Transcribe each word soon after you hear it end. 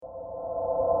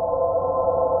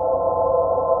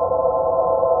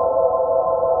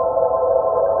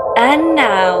And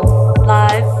now,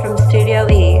 live from Studio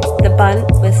E, the Bunt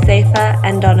with Safer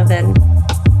and Donovan.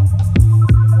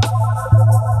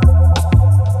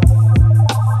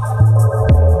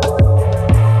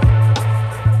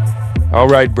 All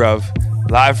right, bruv.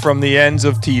 Live from the ends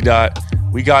of T-Dot.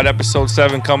 We got episode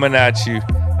 7 coming at you.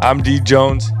 I'm D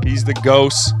Jones. He's the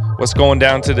ghost. What's going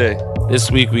down today? This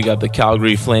week we got the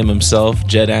Calgary Flame himself,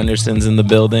 Jed Anderson's in the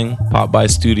building, popped by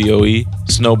Studio E,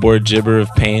 snowboard gibber of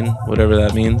pain, whatever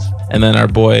that means. And then our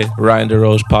boy Ryan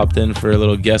DeRoche popped in for a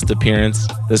little guest appearance,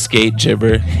 the skate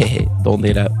gibber. Hey, don't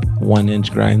lay that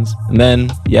 1-inch grinds. And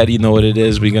then, yeah, you know what it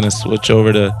is. We're going to switch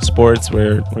over to sports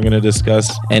where we're going to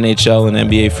discuss NHL and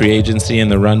NBA free agency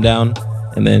and the rundown.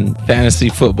 And then fantasy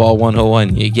football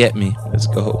 101. You get me. Let's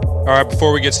go. All right,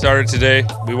 before we get started today,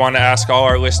 we want to ask all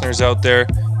our listeners out there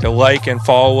to like and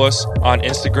follow us on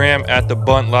Instagram at The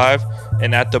Bunt Live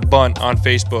and at The Bunt on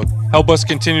Facebook. Help us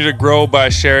continue to grow by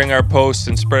sharing our posts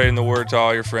and spreading the word to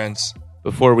all your friends.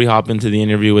 Before we hop into the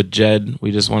interview with Jed,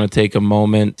 we just want to take a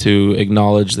moment to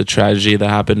acknowledge the tragedy that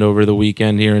happened over the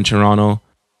weekend here in Toronto.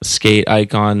 Skate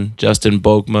icon Justin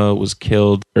Boekma was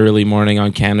killed early morning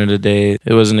on Canada Day.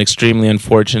 It was an extremely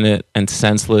unfortunate and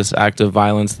senseless act of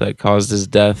violence that caused his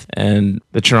death, and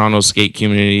the Toronto skate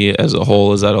community as a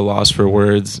whole is at a loss for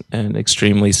words and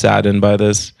extremely saddened by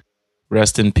this.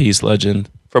 Rest in peace,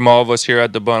 legend. From all of us here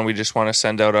at The Bun, we just want to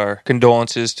send out our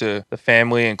condolences to the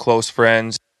family and close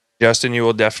friends. Justin, you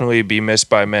will definitely be missed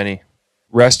by many.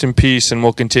 Rest in peace, and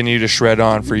we'll continue to shred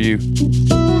on for you.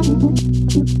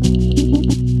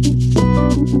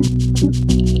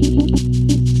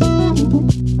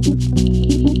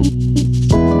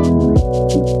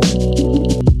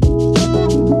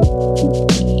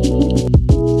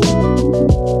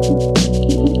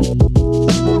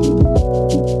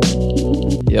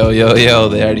 Yo,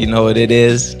 they already know what it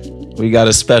is. We got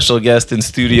a special guest in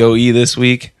Studio E this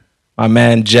week. My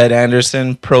man Jed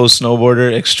Anderson, pro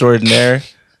snowboarder extraordinaire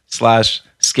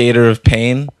 / skater of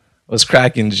pain. What's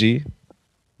cracking, G?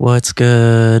 What's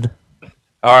good?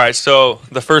 All right, so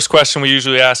the first question we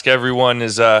usually ask everyone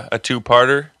is a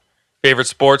two-parter. Favorite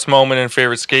sports moment and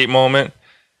favorite skate moment.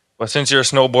 But since you're a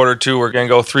snowboarder too, we're going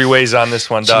to go 3 ways on this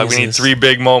one, dog. Jesus. We need 3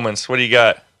 big moments. What do you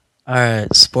got? All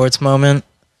right, sports moment.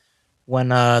 When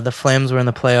the Flames were in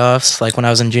the playoffs, like when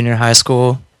I was in junior high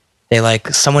school,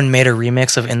 someone made a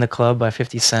remix of In the Club by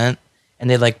 50 Cent, and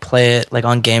they'd play it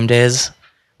on game days,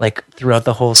 throughout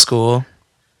the whole school.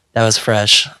 That was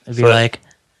fresh. It'd be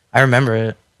I remember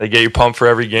it. They get you pumped for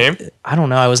every game? I don't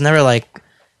know. I was never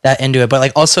that into it,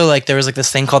 but also there was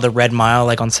this thing called the Red Mile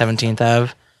on 17th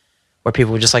Ave, where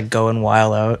people would just go and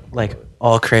wild out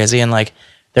all crazy, and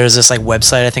there was this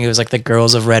website, I think it was the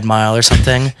Girls of Red Mile or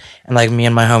something, and me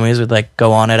and my homies would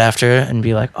go on it after and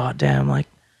be oh damn, this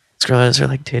girl has her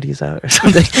titties out or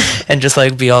something, and just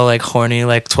be all horny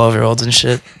 12-year-olds and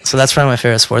shit. So that's probably my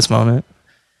favorite sports moment.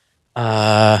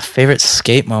 Favorite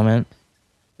skate moment.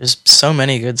 There's so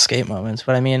many good skate moments,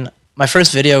 but I mean, my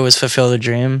first video was Fulfill the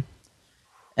Dream,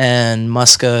 and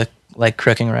Muska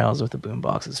crooking rails with the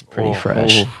boombox is pretty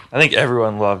fresh. I think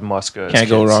everyone loved Muska. Can't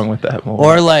go wrong with that moment.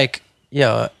 Or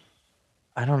yo,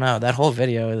 I don't know. That whole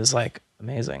video is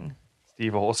amazing.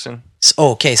 Steve Olson.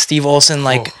 Okay, Steve Olson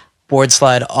board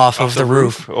slide off of the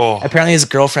roof. Oh. Apparently his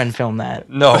girlfriend filmed that.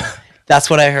 No. That's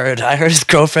what I heard. I heard his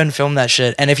girlfriend filmed that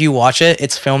shit. And if you watch it,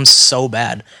 it's filmed so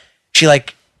bad. She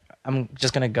I'm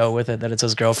just gonna go with it that it's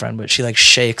his girlfriend, but she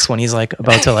shakes when he's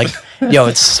about to yo,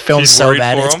 it's filmed so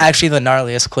bad. It's actually the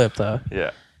gnarliest clip though.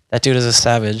 Yeah. That dude is a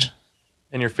savage.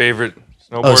 And your favorite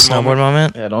snowboard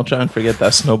moment? Yeah, don't try and forget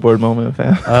that snowboard moment,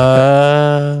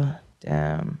 fam.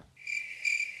 Damn.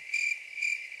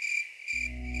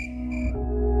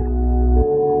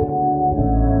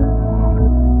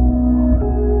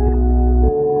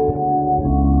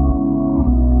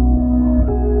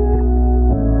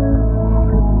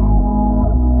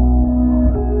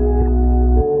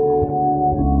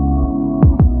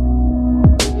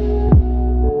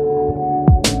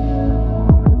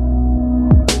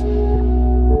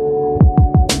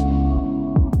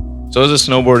 So as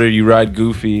a snowboarder, you ride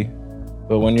goofy,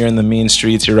 but when you're in the mean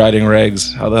streets, you're riding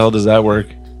regs. How the hell does that work?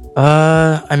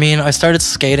 I mean, I started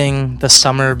skating the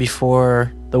summer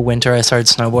before the winter I started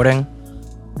snowboarding.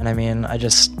 And I mean, I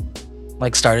just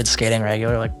started skating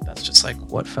regular. That's just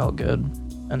what felt good.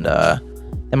 And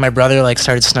then my brother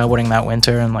started snowboarding that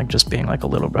winter, and just being a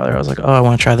little brother, I was oh, I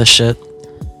want to try this shit.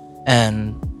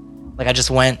 And I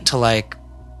just went to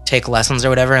take lessons or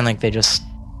whatever, and they just,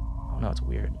 I don't know, it's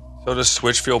weird. So does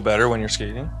switch feel better when you're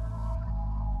skating?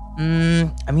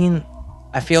 I mean,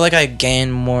 I feel I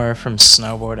gain more from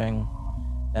snowboarding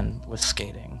than with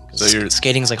skating. So you're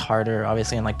skating's like harder,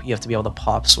 obviously, and like you have to be able to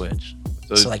pop switch.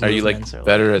 So like are you like movements are,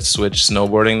 better at switch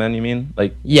snowboarding then? You mean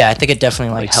like Yeah, I think it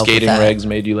definitely like helped skating with that. regs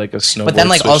made you like a snowboard? But then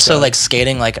like switch also guy? like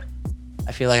skating, like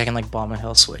I feel like I can like bomb a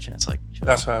hill switch, and it's like chill.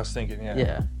 That's what I was thinking. Yeah.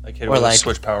 Yeah. Like hit it Or with like- a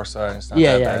switch power side. And it's not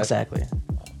Yeah, that yeah, bad. exactly.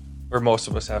 Where most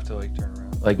of us have to like turn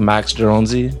around. like Max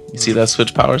Geronzi. You see that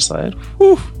switch power slide?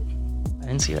 Whew, I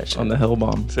didn't see that shit. on the hill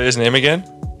bomb. Say his name again.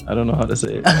 I don't know how to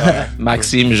say it.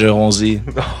 Maxime Geronzi.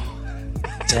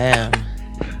 Damn.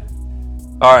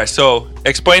 All right. So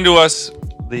explain to us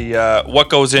the what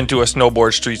goes into a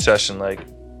snowboard street session. Like,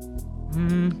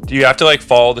 do you have to like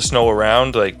follow the snow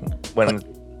around? Like when?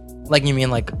 Like you mean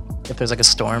like if there's like a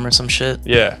storm or some shit?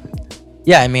 Yeah.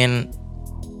 Yeah, I mean,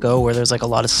 go where there's like a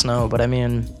lot of snow. But I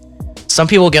mean, some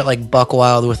people get like buck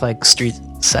wild with like street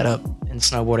setup in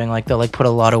snowboarding. Like they'll like put a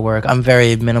lot of work. I'm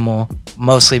very minimal,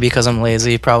 mostly because I'm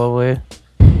lazy probably.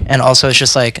 And also it's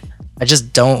just like, I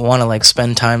just don't want to like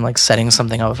spend time like setting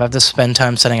something up. If I have to spend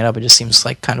time setting it up, it just seems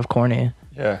like kind of corny.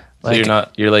 Yeah. So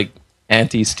you're like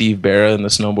anti Steve Barra in the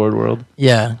snowboard world.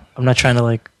 Yeah, I'm not trying to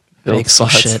like Build make some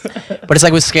spots. shit. But it's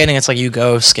like with skating, it's like you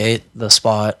go skate the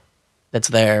spot that's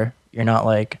there. You're not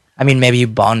like, I mean, maybe you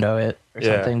bondo it or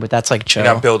Yeah. something, but that's like chill.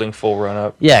 You're not building full run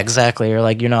up. Yeah, exactly. Or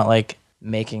like you're not like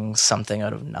making something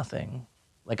out of nothing.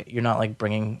 Like you're not like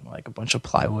bringing like a bunch of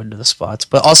plywood to the spots.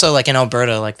 But also like in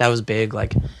Alberta, like that was big.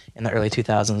 Like in the early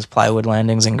 2000s, plywood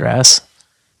landings in grass,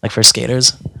 like for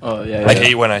skaters. Oh yeah. I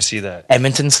hate when I see that.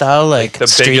 Edmonton style, like The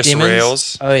street biggest demons.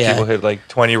 rails. Oh yeah. People hit like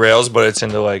 20 rails, but it's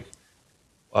into like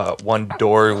one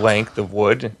door length of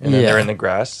wood, and then Yeah. they're in the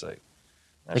grass. Like,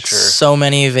 not Like sure. so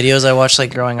many videos I watched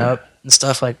like growing up and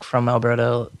stuff like from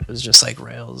Alberta. It was just like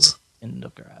rails into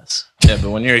grass. Yeah, but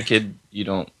when you're a kid, you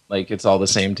don't like it's all the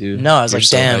same too. No, I was You're like,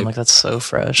 so damn, hyped. like that's so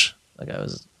fresh. Like I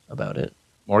was about it.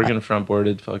 Morgan front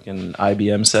boarded fucking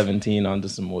IBM 17 onto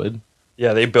some wood.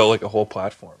 Yeah, they built like a whole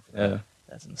platform. Yeah.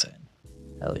 That's insane.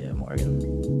 Hell yeah,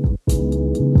 Morgan.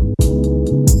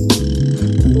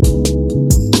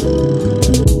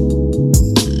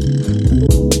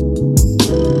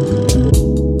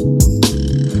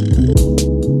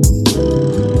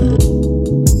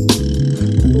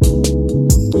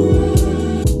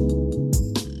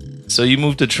 So you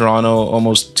moved to Toronto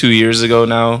almost 2 years ago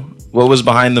now. What was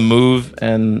behind the move,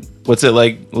 and what's it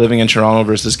like living in Toronto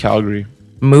versus Calgary?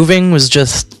 Moving was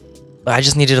just, I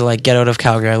just needed to like get out of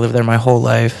Calgary. I lived there my whole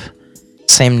life.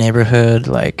 Same neighborhood,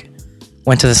 like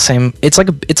went to the same, it's like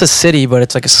it's a city, but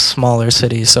it's like a smaller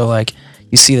city. So like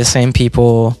you see the same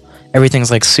people,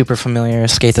 everything's like super familiar,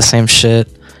 skate the same shit,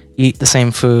 eat the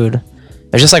same food. I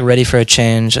was just like ready for a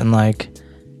change, and like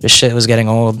this shit was getting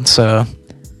old. So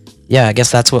yeah, I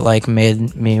guess that's what like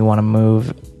made me want to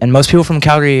move. And most people from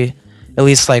Calgary, at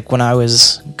least like when I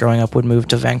was growing up, would move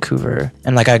to Vancouver.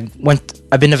 And like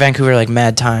I've been to Vancouver like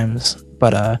mad times,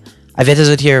 but I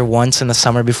visited here once in the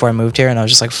summer before I moved here, and I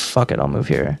was just like, fuck it, I'll move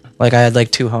here. Like I had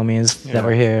like 2 homies that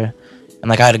were here, and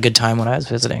like I had a good time when I was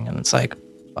visiting, and it's like,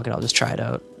 fuck it, I'll just try it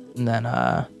out. And then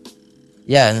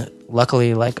yeah, and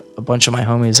luckily like a bunch of my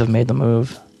homies have made the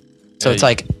move. So Yeah, it's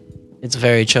like, it's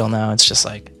very chill now. It's just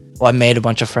like, well, I made a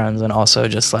bunch of friends, and also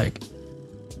just like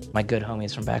my good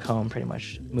homies from back home pretty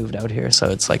much moved out here, so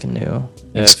it's like a new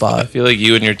I spot. feel like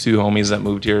you and your 2 homies that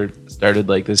moved here started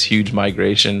like this huge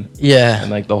migration, Yeah, and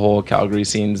like the whole Calgary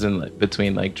scenes in like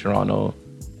between like Toronto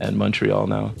and Montreal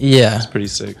now. yeah, It's pretty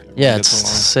sick. yeah, Everyone it's gets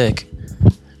along. sick.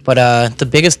 But the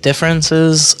biggest difference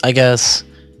is, I guess,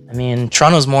 I mean,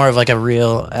 Toronto's more of like a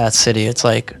real ass city. It's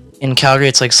like in Calgary,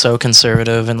 it's like so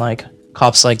conservative, and like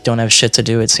cops like don't have shit to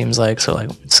do, it seems like. So like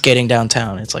skating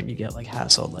downtown, it's like you get like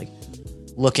hassled, like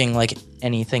looking like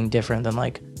anything different than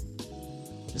like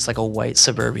just like a white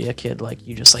suburbia kid, like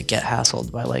you just like get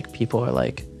hassled by like people, or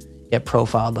like get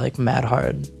profiled like mad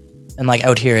hard. And like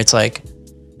out here, it's like,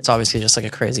 it's obviously just like a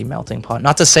crazy melting pot.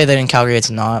 Not to say that in Calgary it's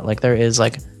not, like there is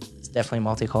like, it's definitely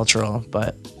multicultural,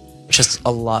 but it's just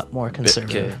a lot more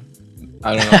conservative.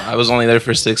 I don't know. I was only there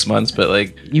for 6 months, but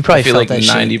like You probably I feel felt like that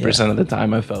shit, 90% of the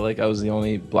time I felt like I was the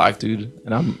only black dude,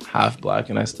 and I'm half black,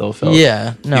 and I still felt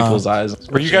Yeah, no. people's eyes.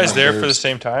 Were you guys there for the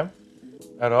same time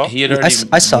at all? He had I, already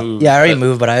I saw. moved, Yeah, I already but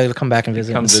moved, but I would come back and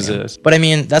visit. come and see visit him. us. But I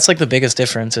mean, that's like the biggest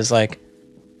difference is like,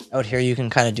 out here you can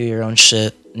kind of do your own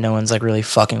shit. No one's like really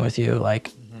fucking with you.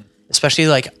 Like, especially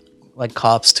like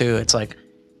cops too. It's like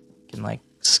you can like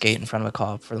skate in front of a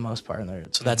cop for the most part,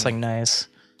 so that's like nice.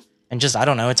 And just I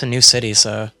don't know, it's a new city,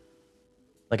 so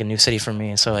like a new city for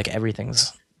me. So like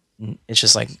everything's, it's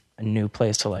just like a new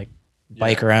place to like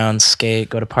bike around, skate,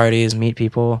 go to parties, meet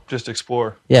people. Just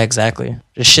explore. Yeah, exactly.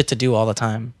 Just shit to do all the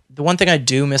time. The one thing I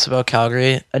do miss about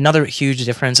Calgary, another huge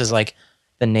difference is like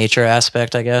the nature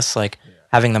aspect, I guess. Like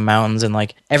having the mountains and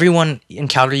like everyone in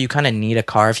Calgary, you kind of need a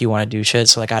car if you want to do shit.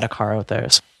 So like I had a car out there.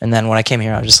 And then when I came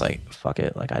here, I was just like, fuck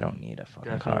it. Like I don't need a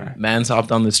fucking car. Man's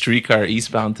hopped on the streetcar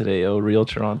eastbound today, real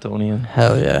Torontonian.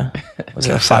 Hell yeah. Was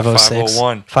it a 506?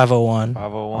 501. 501.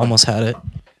 501. Almost had it.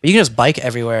 But you can just bike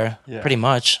everywhere pretty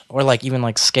much. Or like even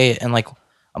like skate. And like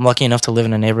I'm lucky enough to live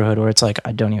in a neighborhood where it's like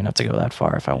I don't even have to go that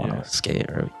far if I want to skate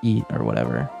or eat or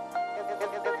whatever.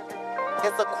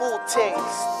 It's a cool thing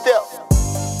still.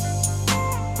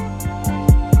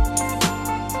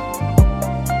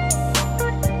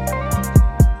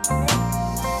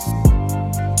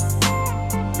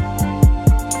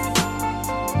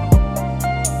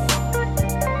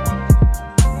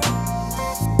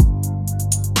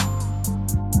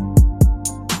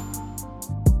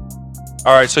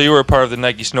 All right, so you were a part of the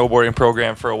Nike snowboarding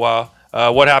program for a while.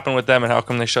 What happened with them and how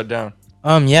come they shut down?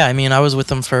 Yeah, I mean, I was with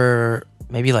them for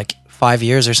maybe like 5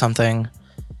 years or something,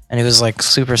 and it was like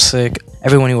super sick.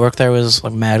 Everyone who worked there was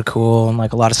like mad cool, and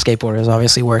like a lot of skateboarders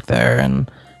obviously worked there, and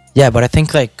yeah. But I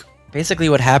think like basically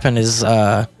what happened is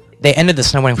they ended the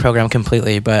snowboarding program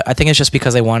completely. But I think it's just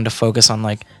because they wanted to focus on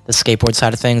like the skateboard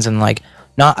side of things, and like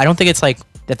I don't think it's like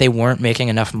that they weren't making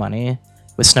enough money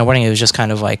with snowboarding. It was just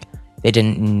kind of like they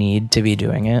didn't need to be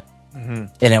doing it, and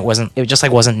it just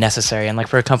like wasn't necessary. And like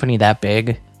for a company that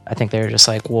big, I think they were just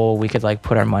like, well, we could like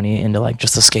put our money into like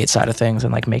just the skate side of things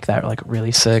and like make that like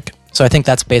really sick. So I think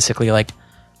that's basically like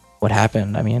what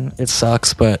happened. I mean, it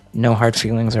sucks, but no hard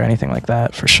feelings or anything like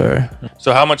that for sure.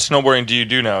 So how much snowboarding do you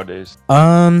do nowadays?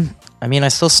 I mean, I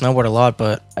still snowboard a lot,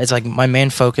 but it's like my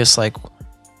main focus like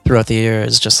throughout the year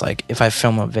is just like if I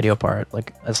film a video part,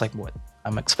 like that's like what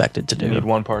I'm expected to do. You need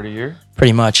one part a year?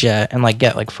 Pretty much, yeah. And like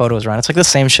get like photos around. It's like the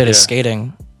same shit as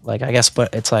skating, like I guess,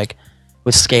 but it's like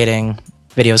with skating,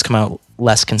 videos come out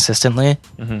less consistently,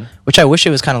 which I wish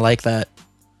it was kind of like that.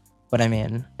 But I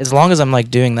mean, as long as I'm like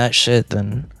doing that shit,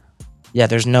 then yeah,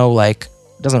 there's no like,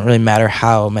 it doesn't really matter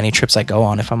how many trips I go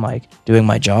on. If I'm like doing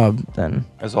my job, then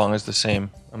as long as the same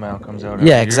amount comes out every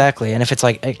yeah, year. Exactly. And if it's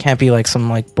like, it can't be like some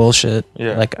like bullshit,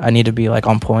 like I need to be like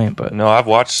on point. But no, I've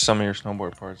watched some of your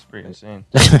snowboard parts. It's pretty insane.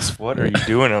 What are you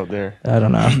doing out there? I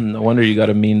don't know. No wonder you got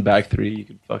a mean back three. You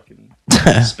could fucking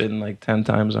spin like 10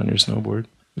 times on your snowboard.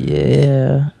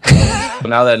 Yeah. But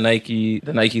now that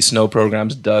the Nike snow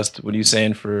program's dust, what are you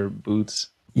saying for boots?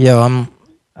 Yo,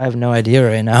 I have no idea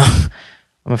right now.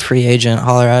 I'm a free agent.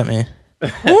 Holler at me.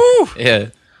 Yeah.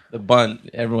 The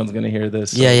Bunt, everyone's gonna hear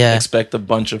this. So yeah. Expect a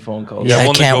bunch of phone calls. Yeah, I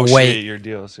we'll can't negotiate wait. your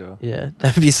deal. So Yeah,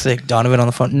 that'd be sick. Donovan on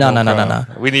the phone. No.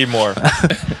 We need more.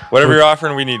 Whatever you're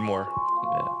offering, we need more.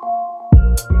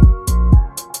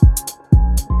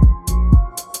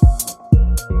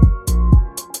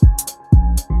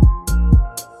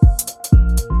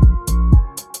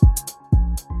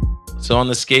 So on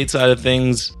the skate side of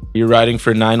things, you're riding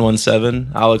for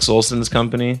 917, Alex Olson's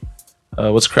company.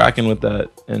 What's cracking with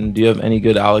that? And do you have any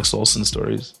good Alex Olson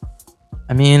stories?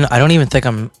 I mean, I don't even think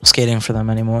I'm skating for them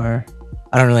anymore.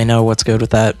 I don't really know what's good with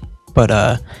that.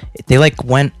 But they like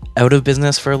went out of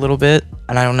business for a little bit,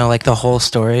 and I don't know like the whole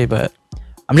story, but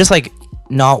I'm just like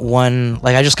not one,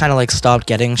 like I just kind of like stopped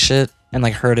getting shit and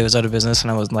like heard it was out of business,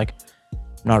 and I was like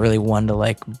not really one to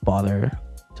like bother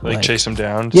to Like chase them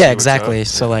down. Yeah, exactly.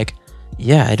 So like,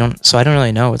 yeah, I don't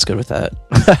really know what's good with that.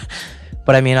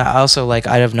 But I mean, I also like,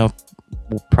 I have no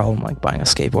problem like buying a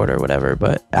skateboard or whatever,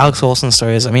 but Alex Olson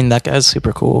stories, I mean, that guy's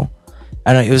super cool.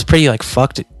 I don't know, it was pretty like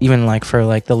fucked, even like for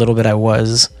like the little bit I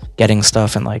was getting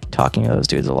stuff and like talking to those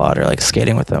dudes a lot or like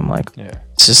skating with them, like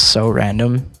it's just so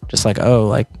random, just like, oh,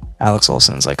 like Alex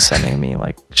Olson's like sending me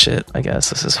like shit, I guess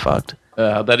this is fucked.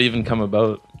 How'd that even come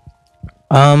about?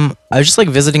 I was just like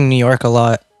visiting New York a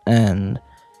lot, and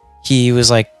he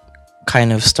was like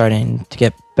kind of starting to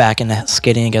get back into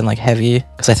skating again, like heavy,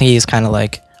 because I think he's kind of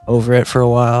like over it for a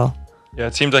while. Yeah,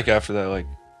 it seemed like after that like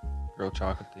grilled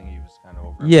chocolate thing, he was kind of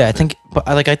over it. Yeah, I think, but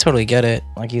I totally get it.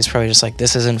 Like he's probably just like,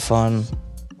 this isn't fun.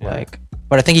 Like,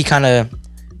 but I think he kind of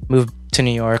moved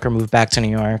back to New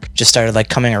York, just started like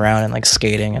coming around and like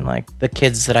skating, and like the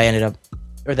kids that I ended up,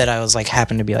 or that I was like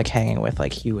happened to be like hanging with,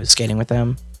 like he was skating with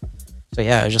them. So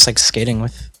yeah, I was just like skating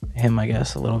with him, I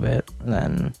guess, a little bit. And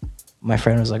then my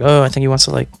friend was like, oh, I think he wants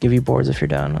to like give you boards if you're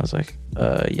down. I was like,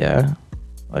 yeah,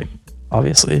 like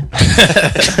obviously.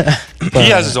 But, he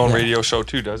has his own radio show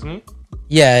too, doesn't he?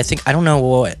 Yeah, I think, I don't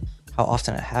know how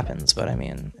often it happens, but I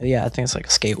mean, yeah, I think it's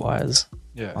like Skate-Wise.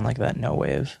 Yeah. On like that No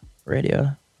Wave radio.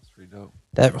 That's pretty dope.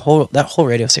 That whole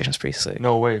radio station's pretty sick.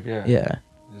 No Wave, yeah. Yeah.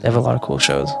 They have a lot of cool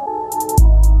shows.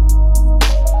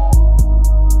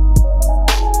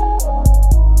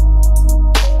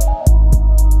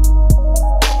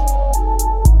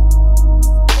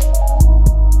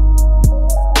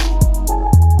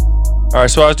 All right,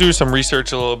 so I was doing some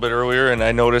research a little bit earlier, and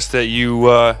I noticed that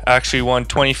you actually won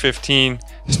 2015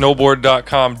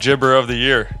 Snowboard.com Gibber of the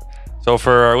Year. So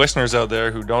for our listeners out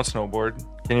there who don't snowboard,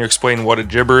 can you explain what a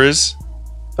gibber is?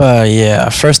 Yeah.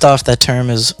 First off, that term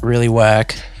is really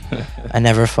whack. I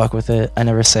never fuck with it. I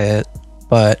never say it.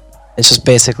 But it just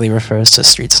basically refers to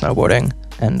street snowboarding.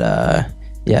 And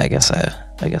yeah, I guess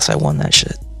I won that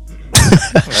shit.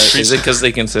 Right. Is it because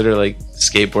they consider like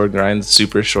skateboard grinds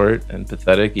super short and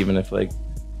pathetic, even if like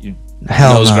you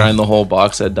nose grind the whole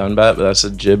box at Dunbat, but that's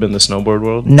a jib in the snowboard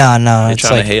world? No, You're it's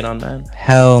trying like to hate on that?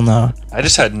 hell no. I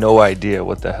just had no idea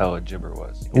what the hell a gibber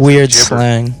was. It's Weird a gibber.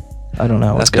 slang. I don't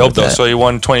know. That's dope though. So you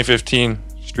won 2015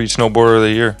 Street Snowboarder of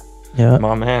the Year. Yeah,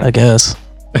 My man. I guess.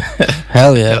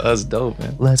 Hell yeah. Yeah, that's dope,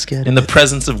 man. Let's get In the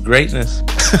presence of greatness.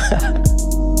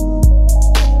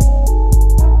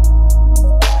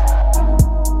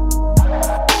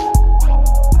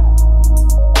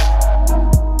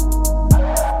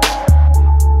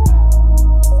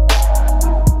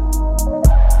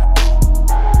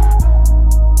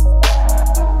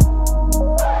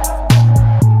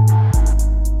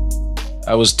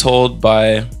 I was told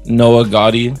by Noah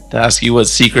Gotti to ask you what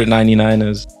Secret 99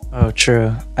 is. Oh,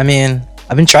 true. I mean,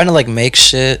 I've been trying to like make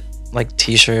shit like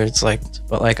t-shirts, like,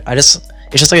 but like it's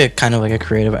just like a kind of like a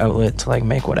creative outlet to like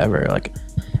make whatever. Like,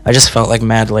 I just felt like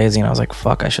mad lazy, and I was like,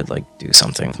 fuck, I should like do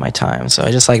something with my time. So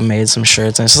I just like made some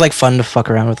shirts, and it's just like fun to fuck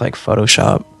around with like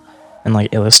Photoshop and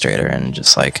like Illustrator and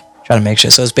just like try to make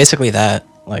shit. So it's basically that.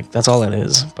 Like, that's all it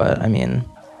is. But I mean,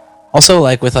 also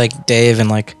like with like Dave and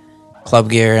like Club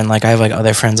Gear, and like I have like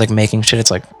other friends like making shit. It's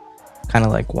like kind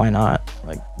of like, why not?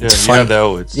 Like, Yeah, it's you fun. have the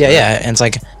outlets. Yeah, and it's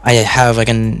like I have like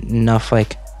enough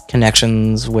like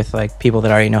connections with like people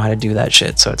that already know how to do that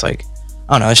shit. So it's like,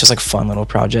 I don't know, it's just like fun little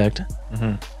project.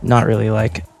 Not really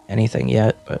like anything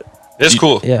yet, but It's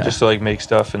cool. Yeah. Just to like make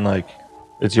stuff and like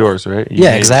it's yours, right? You yeah,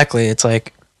 made it. exactly. It's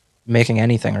like making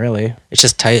anything really. It's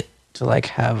just tight to like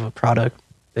have a product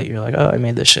that you're like, oh, I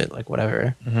made this shit, like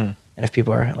whatever. And if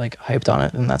people are like hyped on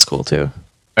it, then that's cool too.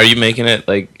 Are you making it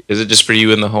like, is it just for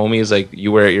you and the homies? Like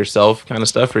you wear it yourself kind of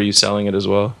stuff, or are you selling it as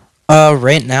well?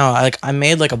 Right now, I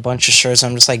made like a bunch of shirts.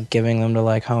 I'm just like giving them to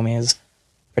like homies,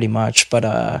 pretty much.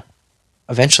 But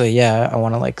eventually, yeah, I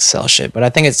want to like sell shit. But I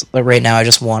think it's like right now, I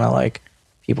just want to like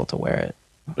people to wear it.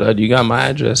 Blood, you got my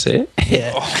address, eh?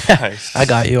 Yeah, Oh, nice. I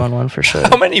got you on one for sure.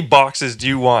 How many boxes do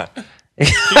you want?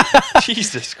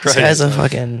 Jesus This Christ. guy's a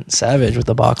fucking savage with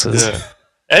the boxes. Yeah.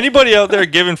 Anybody out there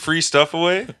giving free stuff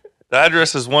away? The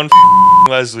address is one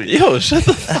Leslie. Yo, shut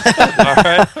the fuck up. All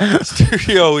right,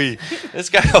 Studio E. This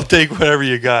guy will take whatever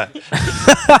you got.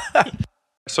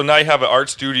 So now you have an art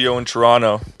studio in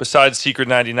Toronto. Besides Secret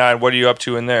 99, what are you up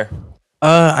to in there?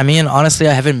 I mean, honestly,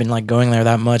 I haven't been like going there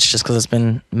that much just because it's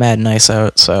been mad nice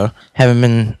out. So haven't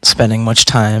been spending much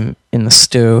time in the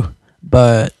stew.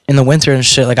 But in the winter and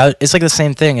shit, like it's like the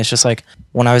same thing. It's just like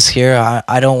when I was here,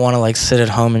 I don't want to like sit at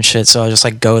home and shit. So I just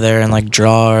like go there and like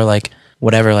draw or like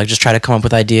whatever, like just try to come up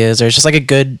with ideas. Or it's just like a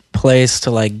good place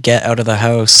to like get out of the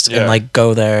house and like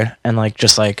go there and like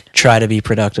just like try to be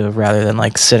productive rather than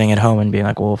like sitting at home and being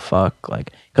like, well, fuck.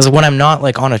 Like, because when I'm not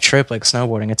like on a trip like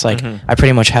snowboarding, it's like I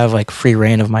pretty much have like free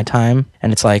reign of my time.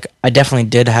 And it's like I definitely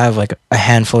did have like a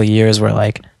handful of years where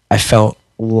like I felt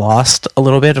lost a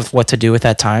little bit of what to do with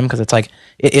that time, because it's like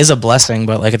it is a blessing,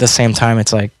 but like at the same time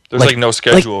it's like There's like no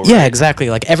schedule, yeah, right? exactly,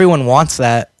 like everyone wants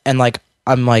that, and like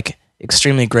I'm like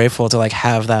extremely grateful to like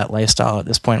have that lifestyle at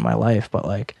this point in my life. But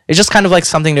like it's just kind of like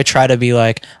something to try to be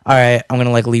like, all right, I'm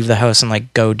gonna like leave the house and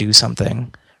like go do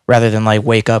something, rather than like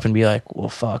wake up and be like, well,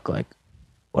 fuck, like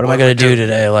what am I gonna do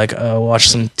today? Like watch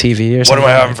some TV or What something. am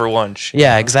I having for lunch?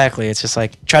 Yeah, exactly. It's just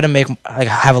like try to make like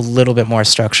have a little bit more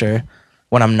structure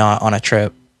when I'm not on a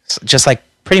trip. So just like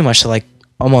pretty much to like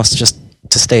almost just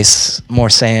to stay more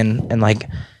sane and like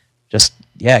just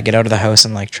get out of the house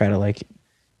and like try to like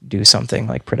do something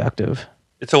like productive.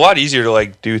 It's a lot easier to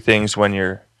like do things when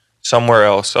you're somewhere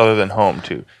else other than home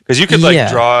too, because you could like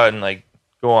draw and like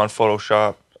go on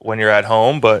Photoshop when you're at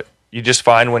home, but you just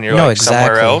find when you're somewhere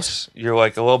exactly. else, you're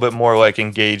like a little bit more like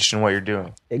engaged in what you're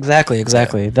doing. Exactly.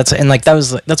 That's and like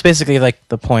that's basically like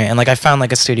the point. And like I found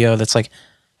like a studio that's like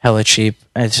hella cheap,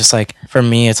 and it's just like for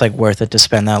me it's like worth it to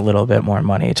spend that little bit more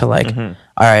money to like all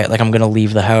right, like I'm gonna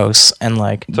leave the house and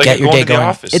like It's like get your going day to the going.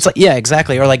 office. It's like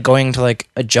exactly, or like going to like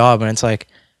a job, and it's like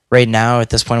right now at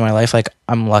this point in my life, like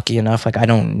I'm lucky enough, like I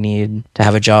don't need to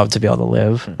have a job to be able to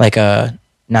live like a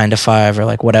 9 to 5 or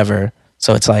like whatever.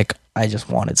 So it's like I just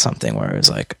wanted something where it was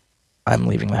like I'm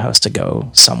leaving the house to go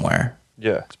somewhere.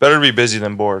 Yeah, it's better to be busy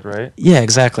than bored, right? Yeah,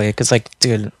 exactly. Because like,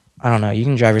 dude, I don't know, you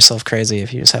can drive yourself crazy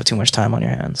if you just have too much time on your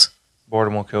hands.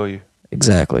 Boredom will kill you.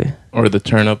 Exactly. Or the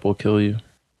turnip will kill you.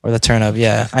 Or the turnip,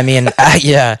 yeah. I mean,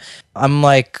 yeah. I'm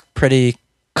like pretty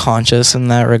conscious in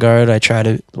that regard. I try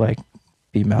to like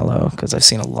be mellow because I've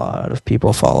seen a lot of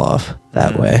people fall off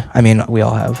that way. I mean, we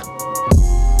all have.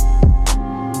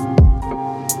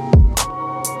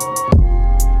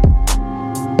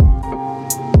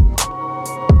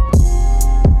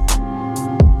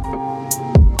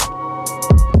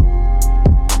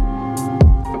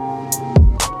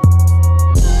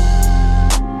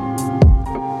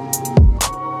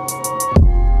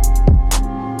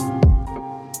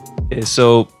 Okay,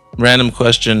 so random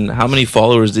question: how many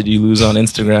followers did you lose on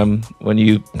Instagram when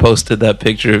you posted that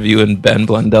picture of you and Ben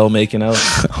Blundell making out?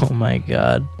 Oh my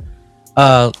god.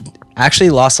 Actually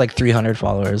lost like 300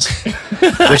 followers,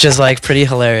 which is like pretty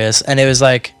hilarious. And it was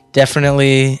like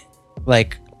definitely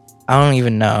like I don't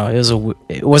even know.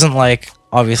 It wasn't like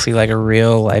obviously like a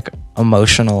real like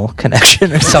emotional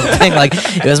connection or something. Like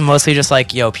it was mostly just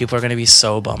like, yo, people are gonna be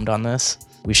so bummed on this.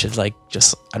 We should like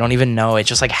just I don't even know. It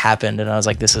just like happened and I was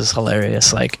like, this is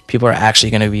hilarious. Like people are actually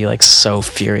gonna be like so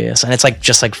furious. And it's like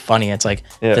just like funny. It's like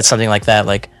if it's something like that,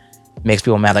 like makes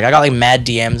people mad. Like I got like mad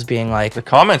DMs being like The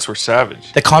comments were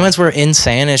savage. the comments were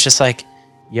insane. It's just like,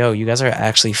 yo, you guys are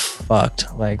actually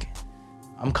fucked. Like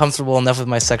I'm comfortable enough with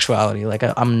my sexuality. Like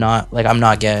I'm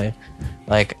not gay.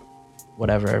 Like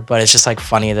whatever. But it's just like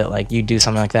funny that like you do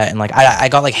something like that and like I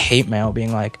got like hate mail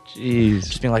being like, Jeez.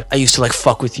 just being like, I used to like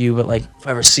fuck with you, but like if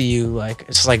I ever see you, like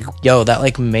it's just like, yo, that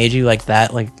like made you like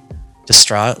that like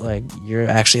distraught. Like you're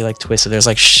actually like twisted. There's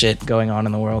like shit going on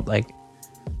in the world like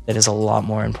that is a lot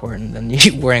more important than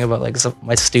you worrying about like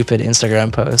my stupid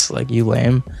Instagram posts. Like you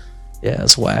lame. Yeah,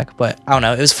 it's whack. But I don't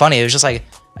know. It was funny. It was just like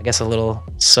I guess a little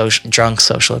drunk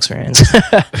social experience.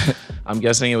 I'm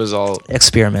guessing it was all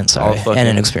Experiment, sorry, fucking and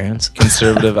an experience.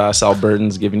 conservative ass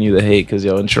Albertans giving you the hate because,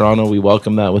 yo, in Toronto, we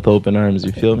welcome that with open arms.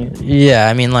 You feel me? Yeah,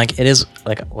 I mean, like, it is,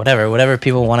 like, whatever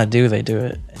people want to do, they do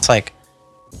it. It's like,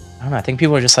 I don't know, I think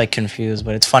people are just, like, confused,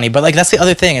 but it's funny. But, like, that's the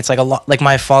other thing. It's, like, a lot, like,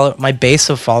 my base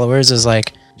of followers is,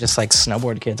 like, just, like,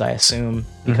 snowboard kids, I assume,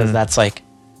 because that's, like,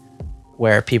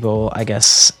 where people, I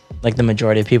guess, like, the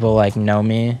majority of people, like, know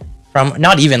me from.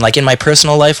 Not even, like, in my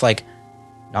personal life, like,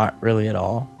 not really at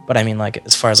all. But I mean, like,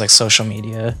 as far as like social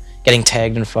media, getting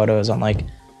tagged in photos on like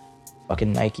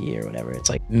fucking Nike or whatever, it's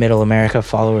like middle America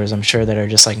followers, I'm sure, that are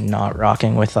just like not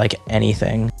rocking with like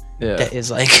anything that is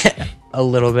like a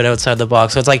little bit outside the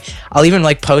box. So it's like, I'll even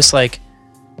like post like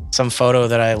some photo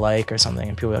that I like or something,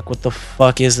 and people are like, what the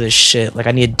fuck is this shit? Like,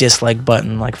 I need a dislike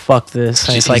button. Like, fuck this.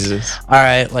 And it's like, all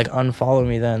right, like unfollow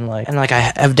me then. Like, and like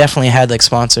I've definitely had like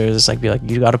sponsors like be like,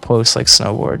 you gotta post like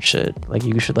snowboard shit. Like,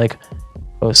 you should like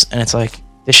post, and it's like,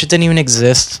 this shit didn't even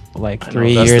exist like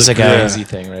 3 years ago. Crazy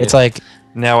thing, right? It's like,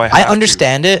 Now I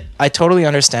understand it. I totally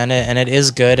understand it, and it is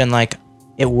good, and like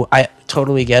I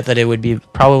totally get that it would be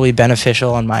probably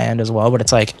beneficial on my end as well. But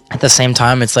it's like at the same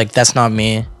time, it's like that's not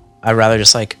me. I'd rather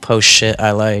just like post shit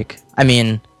I like. I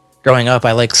mean, growing up,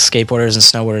 I like skateboarders and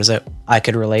snowboarders that I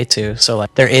could relate to. So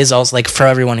like there is also like for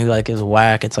everyone who like is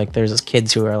whack, it's like there's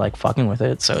kids who are like fucking with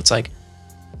it. So it's like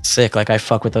sick. Like I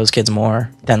fuck with those kids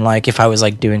more than like if I was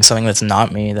like doing something that's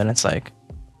not me, then it's like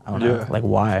I don't know, like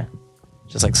why?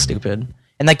 Just like stupid.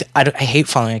 And like I hate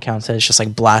following accounts that it's just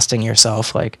like blasting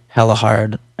yourself like hella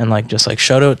hard and like just like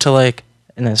shout out to like,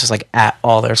 and then it's just like at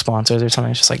all their sponsors or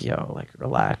something. It's just like, yo, like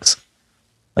relax.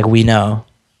 Like we know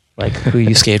like who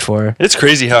you skate for. It's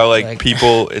crazy how like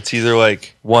people, it's either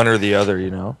like one or the other, you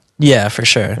know? Yeah, for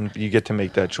sure. And you get to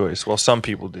make that choice. Well, some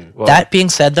people do. Well, That being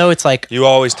said, though, it's like you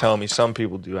always tell me some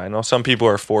people do. I know some people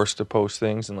are forced to post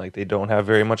things and like they don't have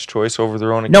very much choice over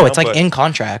their own account. no, it's like in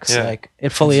contracts. Yeah. Like it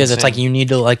fully is. It's like you need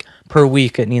to like per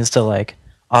week. It needs to like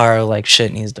our like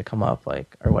shit needs to come up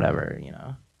like or whatever, you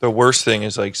know. The worst thing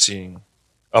is like seeing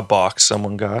a box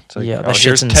someone got. It's like, Yeah, that oh,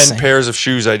 shit's here's 10 insane. pairs of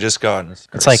shoes I just got. And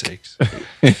It's like- sakes.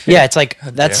 Yeah, it's like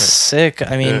that's it. sick.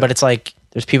 I mean, Yeah. but it's like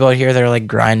there's people out here that are like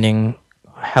grinding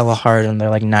hella hard and they're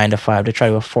like 9 to 5 to try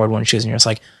to afford one shoes, and you're just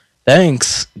like,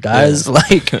 thanks, guys.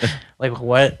 Like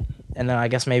what? And then I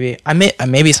guess maybe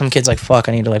maybe some kids like fuck.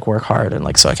 I need to like work hard and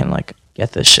like so I can like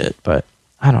get this shit. But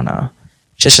I don't know.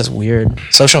 It's just weird.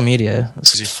 Social media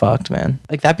is fucked, man.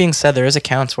 Like that being said, there is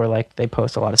accounts where like they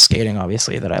post a lot of skating,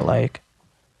 obviously, that I like.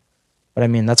 But I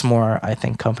mean, that's more, I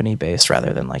think, company based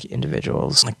rather than like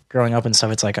individuals. Like growing up and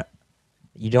stuff, it's like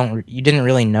you didn't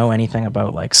really know anything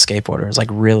about like skateboarders, like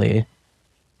really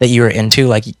that you were into.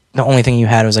 Like the only thing you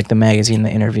had was like the magazine,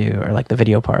 the interview, or like the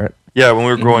video part. Yeah, when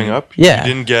we were growing up, Yeah.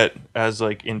 you didn't get as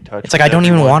like in touch. It's like I don't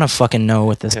even want to fucking know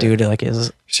what this dude like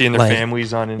is. seeing their like-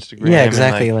 families on Instagram. Yeah, and,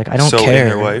 exactly. Like I don't so in care.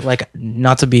 their life. Like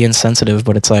not to be insensitive,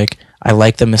 but it's like I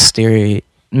like the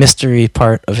mystery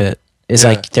part of it. is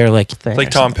like their like thing. It's like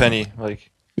or Tom something. Penny.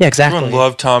 Like Yeah, exactly. everyone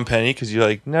loved Tom Penny because you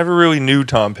like never really knew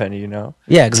Tom Penny. You know.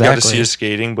 Yeah, You got to exactly. see his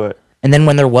skating, but And then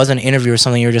when there was an interview or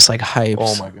something, you were just like hyped.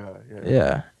 oh my god. Yeah.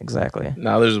 Yeah, exactly.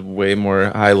 Now there's way more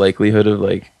high likelihood of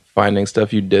like finding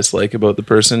stuff you dislike about the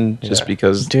person just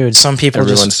because Dude, some people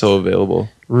everyone's just so available.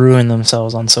 ruin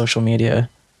themselves on social media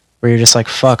where you're just like,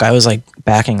 fuck, I was like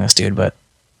backing this dude, but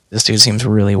this dude seems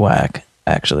really whack,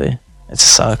 actually. It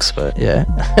sucks, but yeah.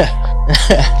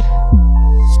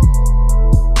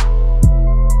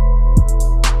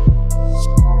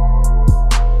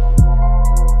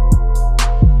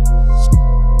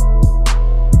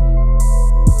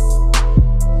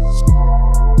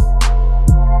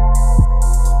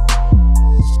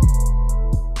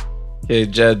 Okay,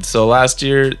 Jed, so last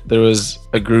year there was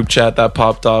a group chat that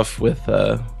popped off with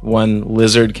one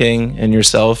Lizard King and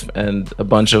yourself and a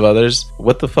bunch of others.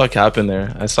 What the fuck happened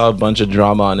there? I saw a bunch of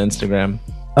drama on Instagram.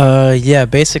 Yeah,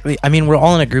 basically, I mean, we're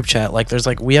all in a group chat. Like,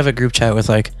 we have a group chat with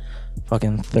like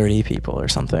fucking 30 people or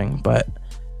something, but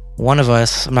one of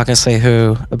us, I'm not gonna say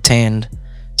who, obtained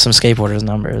some skateboarders'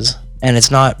 numbers. And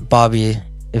it's not Bobby,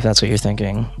 if that's what you're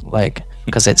thinking, like,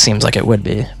 because it seems like it would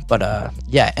be. But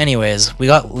yeah, anyways, we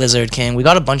got Lizard King. We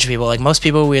got a bunch of people. Like, most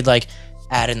people we'd like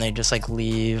add and they just like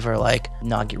leave or like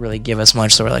not really give us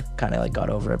much, so we're like kind of like got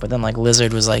over it. But then like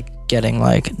Lizard was like getting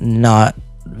like not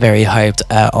very hyped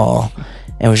at all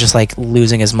and was just like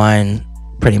losing his mind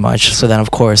pretty much. So then of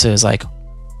course it was like,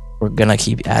 we're gonna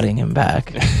keep adding him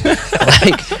back.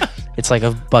 Like, it's like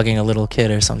bugging a little kid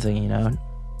or something, you know.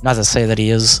 Not to say that he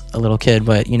is a little kid,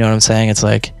 but you know what I'm saying. It's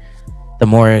like the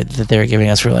more that they're giving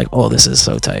us, we're like, oh, this is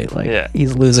so tight. Like,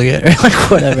 he's losing it, or like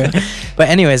whatever. But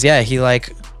anyways, yeah, he like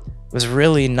was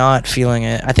really not feeling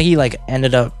it. I think he like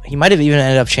he might have even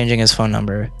ended up changing his phone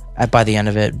number by the end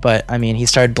of it. But I mean, he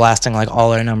started blasting like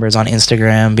all our numbers on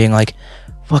Instagram, being like,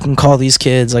 fucking call these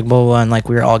kids, like blah blah blah. And like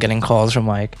we were all getting calls from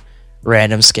like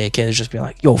random skate kids just being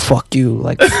like, yo, fuck you,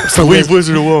 like for leave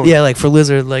Lizard alone. Yeah, like for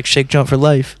Lizard, like shake jump for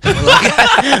life.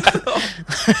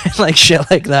 Like shit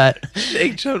like that.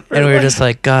 Shake jump for And we were life. just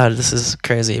like, God, this is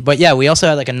crazy. But yeah, we also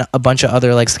had like a bunch of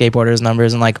other like skateboarders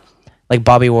numbers, and like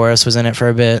Bobby Warris was in it for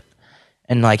a bit,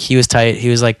 and like he was tight. He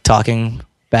was like talking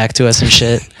back to us and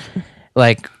shit.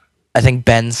 Like I think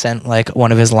Ben sent like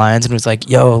one of his lines and was like,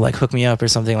 yo, like hook me up or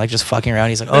something, like just fucking around.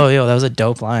 He's like, oh yo, that was a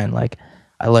dope line, like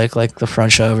I like the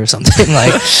front shove or something.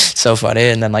 Like so funny.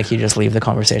 And then like he just leave the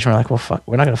conversation. We're like, well fuck,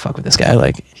 we're not gonna fuck with this guy,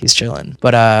 like he's chilling.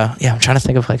 But yeah, I'm trying to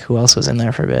think of like who else was in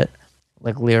there for a bit.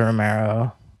 Like Leo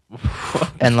Romero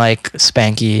and like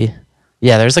Spanky.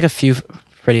 Yeah, there's like a few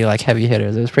pretty like heavy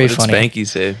hitters. It was pretty What did funny. Spanky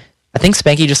say? I think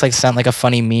Spanky just like sent like a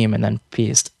funny meme and then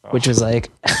pieced, which was like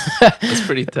That's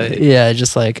pretty tight. yeah,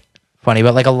 just like funny.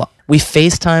 But like we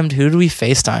FaceTimed. Who did we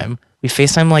FaceTime? We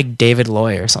FaceTime like David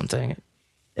Loy or something.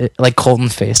 Like Colton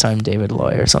FaceTime David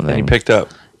Loy or something. And he picked up.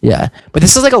 Yeah, but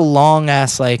this is like a long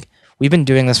ass, like we've been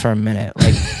doing this for a minute.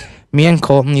 Like me and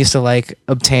Colton used to like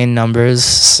obtain numbers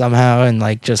somehow, and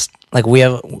like just like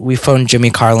we phoned Jimmy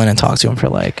Carlin and talked to him for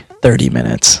like 30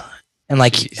 minutes, and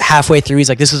like halfway through he's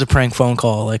like, this is a prank phone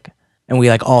call, like, and we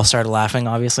like all started laughing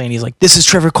obviously, and he's like, this is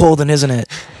Trevor Colden, isn't it?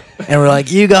 And we're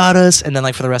like, you got us. And then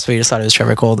like for the rest of it, we just thought it was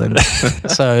Trevor Colden.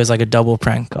 So it was like a double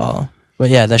prank call. But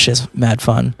yeah, that shit's mad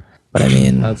fun. But I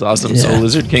mean, That's awesome. yeah. So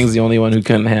Lizard King's the only one who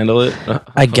couldn't handle it?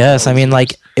 I guess. I mean,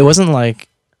 like, it wasn't like,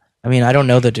 I mean, I don't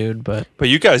know the dude, but But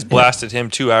you guys blasted him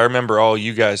too. I remember all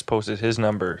you guys posted his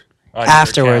number on your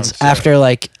afterwards, accounts, so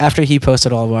after he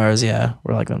posted all of ours, yeah,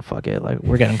 we're like, then fuck it, like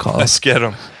we're getting calls. let's get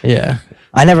him. Yeah,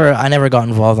 I never got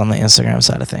involved on the Instagram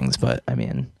side of things, but I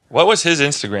mean, What was his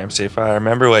Instagram say? I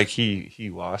remember like he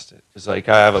lost it. It's like,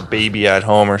 I have a baby at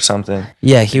home or something.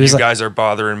 yeah, he was You like, guys are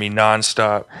bothering me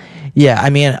nonstop. yeah, I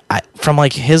mean, from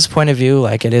like his point of view,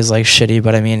 like it is like shitty,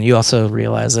 but I mean, you also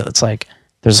realize that it's like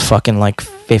there's fucking like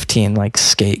 15 like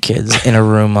skate kids in a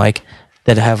room like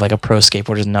that have like a pro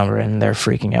skateboarder's number and they're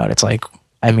freaking out. It's like,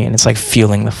 I mean, it's like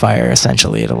fueling the fire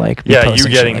essentially to like be Yeah, you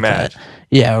posting shit getting like mad. that.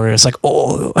 Yeah, we're just like,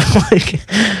 oh, like,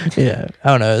 yeah, I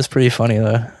don't know, it's pretty funny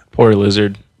though. Poor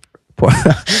Lizard.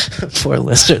 Poor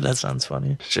Lizard, that sounds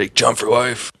funny. Shake jump for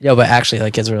life. Yo, but actually,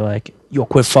 like kids were like, yo,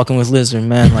 quit fucking with Lizard,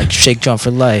 man. Like, shake jump for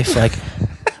life. Like,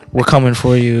 we're coming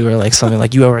for you, or like something.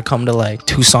 Like, you ever come to like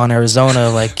Tucson, Arizona?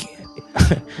 Like,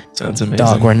 Sounds amazing.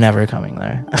 dog, we're never coming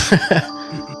there.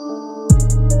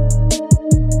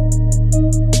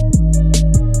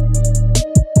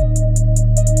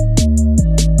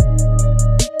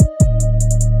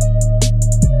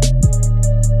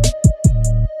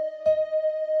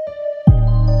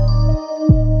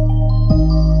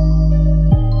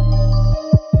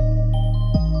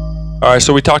 All All right,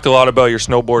 so we talked a lot about your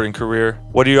snowboarding career.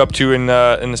 What are you up to in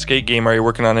the skate game? Are you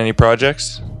working on any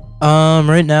projects?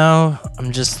 Right now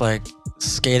I'm just like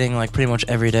skating like pretty much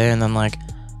every day, and then like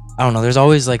I don't know, there's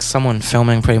always like someone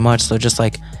filming pretty much, so just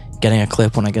like getting a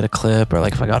clip when I get a clip, or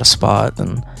like if I got a spot,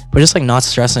 then we're just like not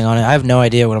stressing on it. I have no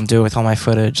idea what I'm doing with all my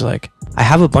footage. Like I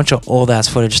have a bunch of old ass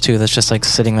footage too that's just like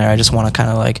sitting there. I just want to kind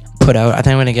of like put out. I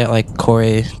think I'm gonna get like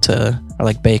Corey or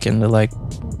like Bacon to like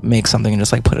make something and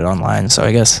just like put it online. So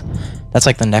I guess that's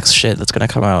like the next shit that's gonna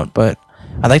come out. But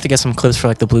I'd like to get some clips for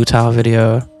like the Blue Tile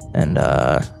video, and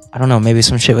I don't know, maybe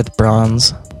some shit with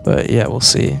Bronze. But yeah, we'll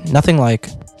see. Nothing like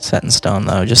set in stone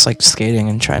though, just like skating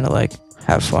and trying to like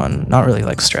have fun, not really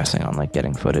like stressing on like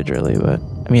getting footage really, but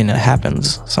I mean it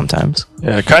happens sometimes.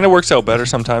 Yeah, it kind of works out better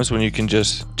sometimes when you can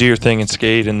just do your thing and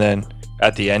skate, and then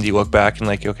at the end you look back and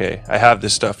like, okay, I have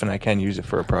this stuff and I can use it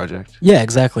for a project. Yeah,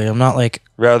 exactly. I'm not like,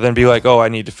 rather than be like, oh, I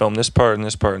need to film this part and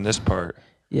this part and this part.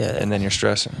 Yeah, and then you're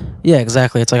stressing. Yeah,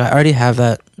 exactly. It's like I already have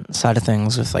that side of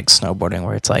things with like snowboarding,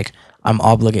 where it's like I'm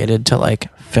obligated to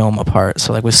like film a part.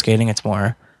 So like with skating, it's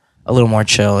a little more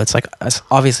chill. It's like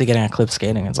obviously getting a clip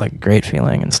skating, it's like a great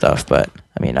feeling and stuff, but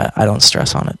I mean I don't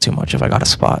stress on it too much. If I got a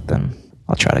spot, then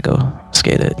I'll try to go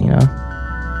skate it, you know.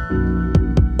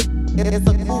 It's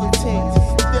a cool taste.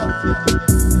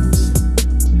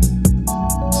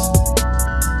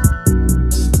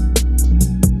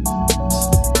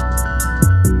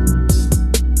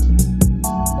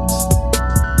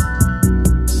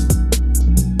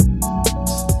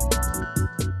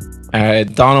 All right,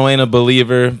 Donald ain't a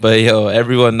believer, but yo,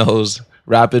 everyone knows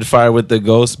Rapid Fire with the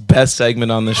Ghost, best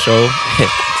segment on the show.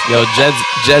 Yo,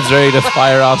 Jed's ready to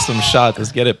fire off some shots.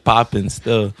 Let's get it popping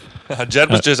still. Jed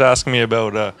was just asking me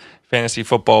about Fantasy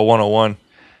Football 101.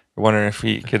 We're wondering if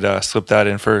he could slip that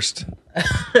in first.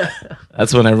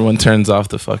 That's when everyone turns off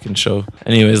the fucking show.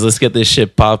 Anyways, let's get this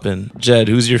shit popping. Jed,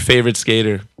 who's your favorite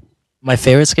skater? My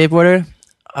favorite skateboarder?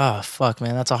 Oh, fuck,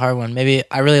 man. That's a hard one. Maybe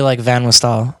I really like Van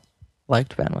Wistal.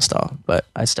 Liked Van Wistal, but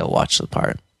I still watch the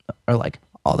part or like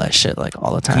all that shit like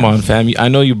all the time. Come on, fam. I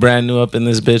know you brand new up in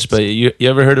this bitch, but you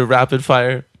ever heard of Rapid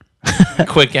Fire?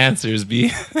 Quick answers, B.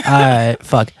 Alright,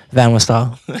 fuck. Van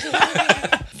Wistal.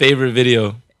 Favorite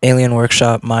video? Alien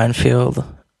Workshop, Minefield,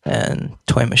 and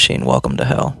Toy Machine, Welcome to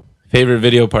Hell. Favorite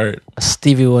video part? A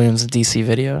Stevie Williams DC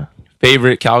video.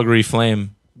 Favorite Calgary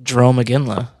Flame? Jerome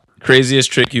McGinley.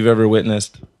 Craziest trick you've ever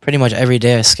witnessed? Pretty much every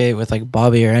day I skate with like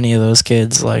Bobby or any of those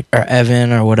kids, like, or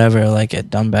Evan or whatever, like at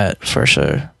Dumbat for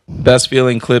sure. Best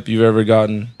feeling clip you've ever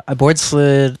gotten? I board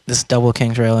slid this double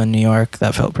king trail in New York.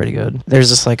 That felt pretty good. There's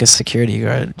just like a security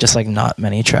guard, just like not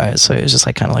many tries. So it was just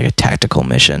like kind of like a tactical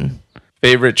mission.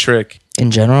 Favorite trick? In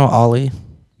general, Ollie.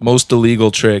 Most illegal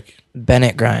trick?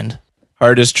 Bennett grind.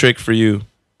 Hardest trick for you?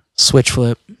 Switch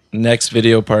flip. Next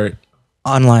video part?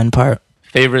 Online part.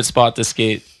 Favorite spot to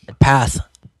skate? Path.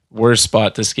 Worst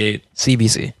spot to skate?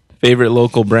 CBC. Favorite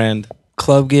local brand?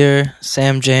 Club Gear,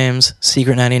 Sam James,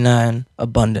 Secret 99,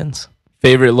 Abundance.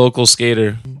 Favorite local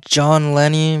skater? John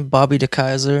Lenny, Bobby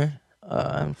DeKaiser,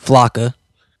 Flocka.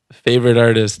 Favorite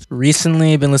artist?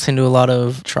 Recently been listening to a lot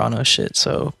of Toronto shit,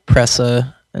 so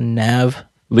Pressa and Nav.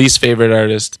 Least favorite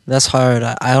artist? That's hard.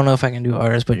 I don't know if I can do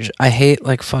artists, but I hate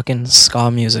like fucking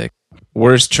ska music.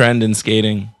 Worst trend in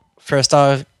skating? First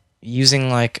off, using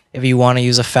like, if you want to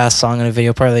use a fast song in a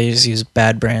video part, they just use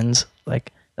Bad Brands.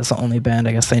 Like, that's the only band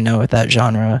I guess they know with that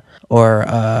genre. Or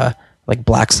like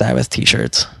Black Sabbath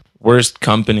t-shirts. Worst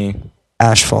company?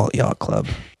 Asphalt Yacht Club.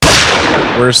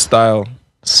 Worst style?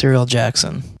 Cyril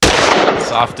Jackson.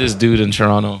 Softest dude in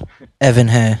Toronto? Evan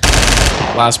Hay.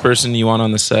 Last person you want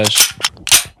on the sesh?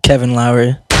 Kevin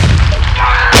Lowry.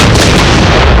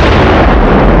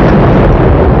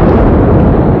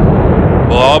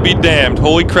 Well, I'll be damned.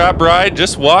 Holy crap, Bride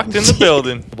just walked in the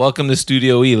building. Welcome to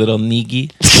Studio E, little Nigi.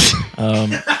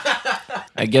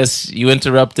 I guess you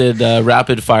interrupted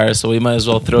Rapid Fire, so we might as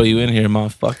well throw you in here,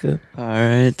 motherfucker. All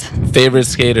right. Favorite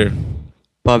skater?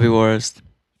 Bobby Warist.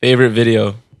 Favorite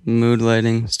video? Mood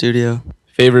Lighting Studio.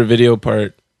 Favorite video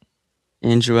part?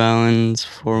 Andrew Allen's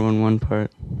 411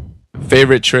 part.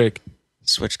 Favorite trick?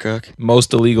 Switch crook.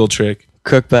 Most illegal trick?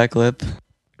 Crook back lip.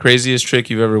 Craziest trick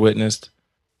you've ever witnessed?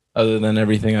 Other than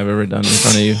everything I've ever done in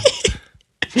front of you.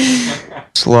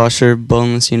 Slosher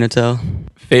boneless unitel.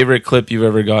 Favorite clip you've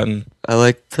ever gotten? I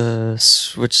like the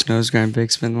switch nose grind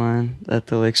big spin line at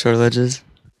the Lakeshore Ledges.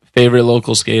 Favorite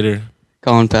local skater?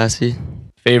 Colin Passy.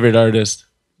 Favorite artist?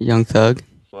 Young Thug.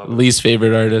 Least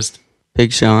favorite artist?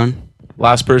 Big Sean.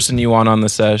 Last person you want on the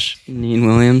sesh? Neen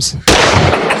Williams.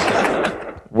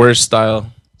 Worst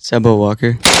style? Sebo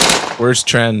Walker. Worst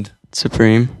trend?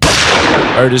 Supreme.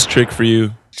 Hardest trick for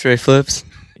you? Tray flips.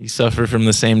 You suffer from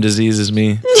the same disease as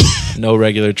me. No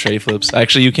regular tray flips.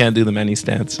 Actually, you can't do them any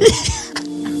stance. So.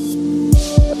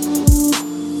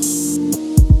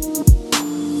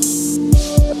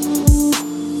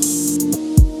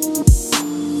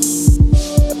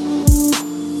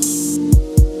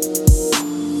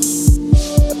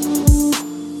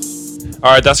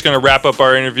 All right, that's going to wrap up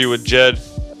our interview with Jed.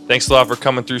 Thanks a lot for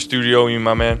coming through Studio E,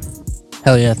 my man.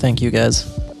 Hell yeah, thank you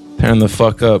guys. Turn the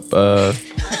fuck up.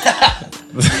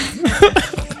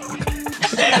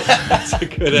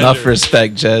 Enough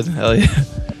respect, Jed. Hell yeah.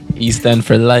 East End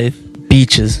for life.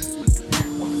 Beaches.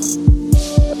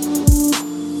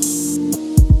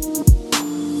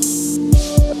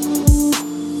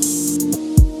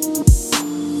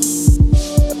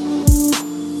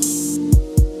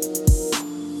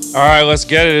 All right, let's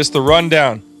get it. It's the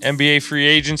Rundown NBA Free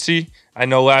Agency. I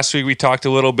know last week we talked a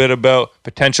little bit about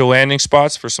potential landing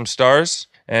spots for some stars.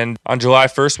 And on July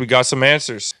 1st, we got some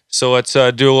answers. So let's do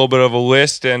a little bit of a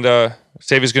list. And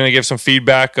Savi's going to give some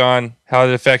feedback on how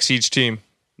it affects each team.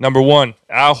 Number 1,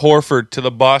 Al Horford to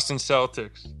the Boston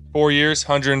Celtics. 4 years,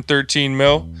 $113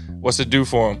 million. What's it do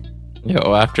for him?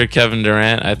 Yo, after Kevin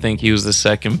Durant, I think he was the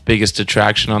second biggest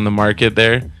attraction on the market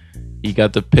there. He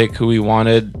got to pick who he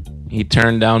wanted. He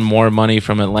turned down more money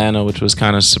from Atlanta, which was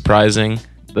kind of surprising.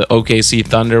 The OKC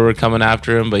Thunder were coming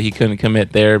after him, but he couldn't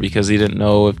commit there because he didn't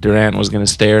know if Durant was going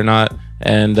to stay or not.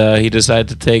 And he decided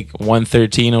to take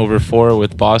 113 over 4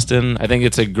 with Boston. I think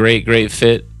it's a great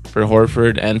fit for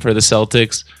Horford and for the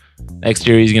Celtics. Next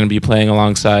year, he's going to be playing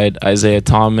alongside Isaiah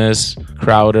Thomas,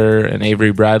 Crowder, and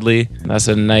Avery Bradley. That's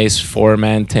a nice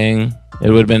 4-man thing. It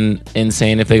would have been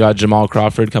insane if they got Jamal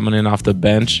Crawford coming in off the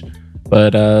bench.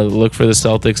 But look for the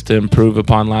Celtics to improve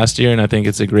upon last year, and I think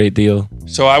it's a great deal.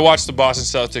 So I watched the Boston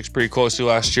Celtics pretty closely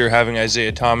last year, having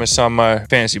Isaiah Thomas on my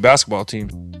fantasy basketball team.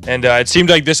 And it seemed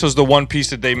like this was the one piece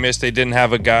that they missed. They didn't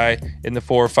have a guy in the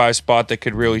 4 or 5 spot that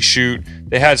could really shoot.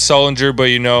 They had Sullinger, but,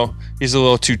 he's a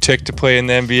little too ticked to play in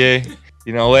the NBA.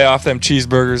 Lay off them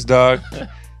cheeseburgers, dog.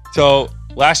 So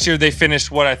last year they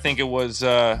finished what I think it was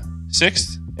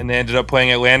 6th, and they ended up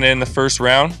playing Atlanta in the first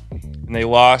round. And they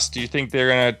lost. Do you think they're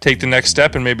going to take the next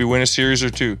step and maybe win a series or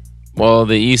 2? Well,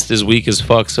 the East is weak as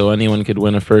fuck, so anyone could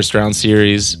win a first-round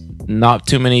series. Not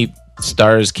too many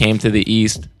stars came to the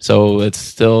East, so it's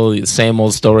still the same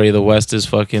old story. The West is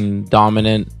fucking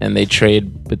dominant, and they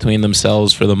trade between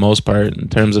themselves for the most part in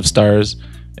terms of stars.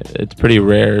 It's pretty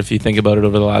rare if you think about it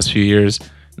over the last few years.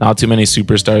 Not too many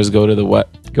superstars go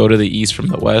to the East from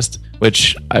the West,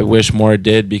 which I wish more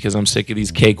did because I'm sick of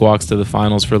these cakewalks to the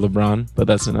finals for LeBron, but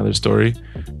that's another story.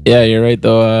 Yeah, you're right,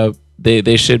 though.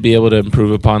 They should be able to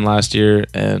improve upon last year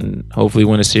and hopefully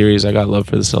win a series. I got love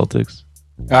for the Celtics.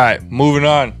 All right, moving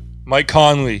on. Mike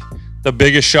Conley, the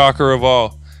biggest shocker of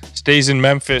all, stays in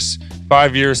Memphis.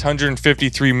 5 years,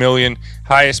 $153 million,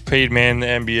 highest paid man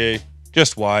in the NBA.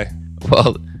 Just why?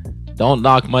 Well, don't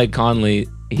knock Mike Conley.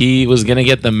 He was going to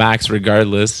get the max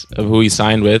regardless of who he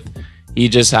signed with. He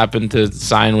just happened to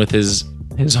sign with his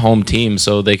home team,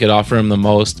 so they could offer him the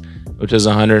most, which is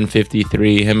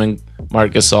 153. Him and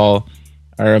Marc Gasol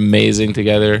are amazing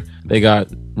together. They got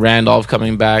Randolph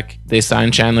coming back. They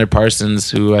signed Chandler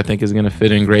Parsons, who I think is going to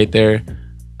fit in great there.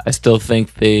 I still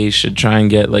think they should try and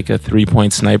get like a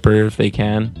 3-point sniper if they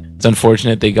can. It's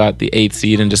unfortunate they got the 8th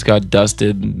seed and just got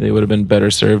dusted. They would have been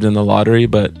better served in the lottery,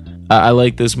 but I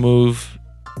like this move.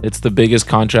 It's the biggest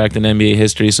contract in NBA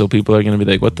history, so people are going to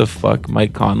be like, what the fuck,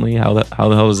 Mike Conley? How the hell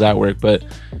does that work? But,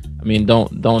 I mean,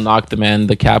 don't knock the man.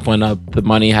 The cap went up. The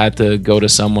money had to go to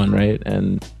someone, right?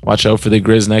 And watch out for the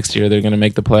Grizz next year. They're going to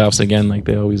make the playoffs again like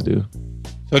they always do.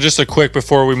 So just a quick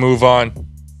before we move on.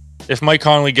 If Mike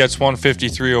Conley gets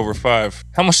 153 over 5,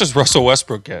 how much does Russell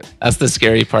Westbrook get? That's the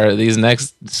scary part. These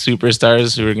next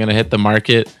superstars who are going to hit the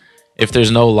market, if there's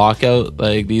no lockout,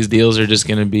 like these deals are just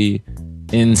going to be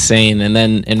insane. And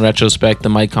then in retrospect, the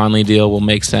Mike Conley deal will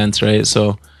make sense, right?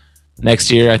 So next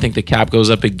year, I think the cap goes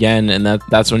up again, and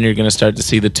that's when you're going to start to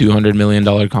see the $200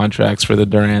 million contracts for the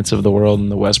Durants of the world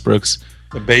and the Westbrooks.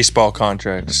 The baseball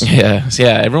contracts. Yeah,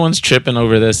 everyone's tripping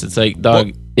over this. It's like,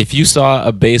 dog, if you saw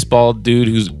a baseball dude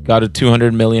who's got a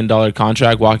 $200 million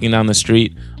contract walking down the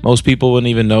street, most people wouldn't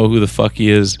even know who the fuck he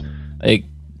is. Like,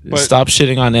 stop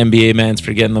shitting on NBA mans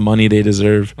for getting the money they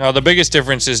deserve. Now, the biggest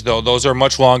difference is, though, those are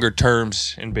much longer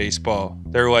terms in baseball.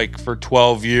 They're like for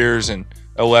 12 years and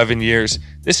 11 years.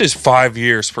 This is 5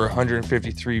 years for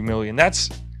 $153 million. That's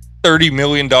 $30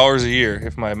 million a year,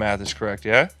 if my math is correct,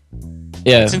 yeah?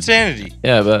 Yeah. It's insanity.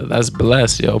 Yeah, but that's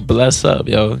bless, yo. Bless up,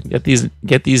 yo. Get these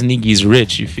niggas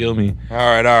rich, you feel me?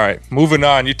 All right. Moving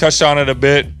on. You touched on it a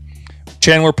bit.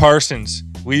 Chandler Parsons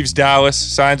leaves Dallas,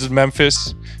 signs with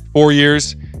Memphis. 4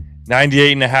 years,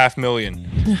 $98.5 million.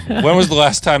 When was the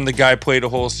last time the guy played a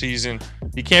whole season?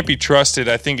 He can't be trusted.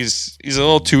 I think he's a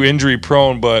little too injury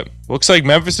prone, but looks like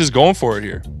Memphis is going for it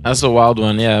here. That's a wild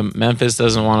one. Yeah, Memphis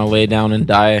doesn't want to lay down and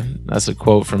die. That's a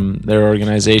quote from their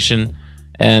organization.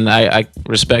 And I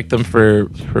respect them for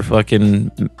fucking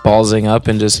ballsing up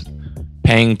and just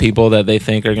paying people that they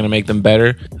think are going to make them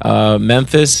better.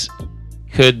 Memphis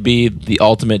could be the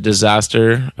ultimate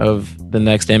disaster of the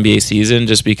next NBA season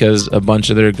just because a bunch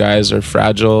of their guys are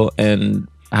fragile and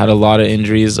had a lot of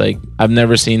injuries. Like, I've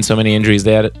never seen so many injuries.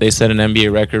 They set an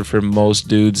NBA record for most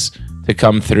dudes to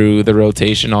come through the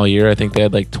rotation all year. I think they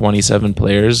had like 27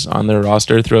 players on their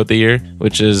roster throughout the year,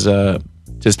 which is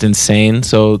just insane.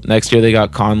 So next year they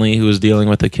got Conley, who was dealing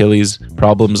with Achilles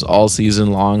problems all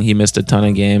season long. He missed a ton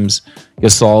of games.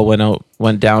 Gasol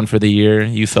went down for the year.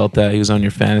 You felt that. He was on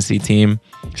your fantasy team.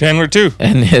 Chandler too.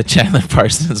 And Chandler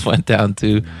Parsons went down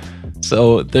too.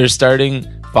 So they're starting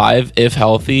 5 if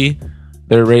healthy.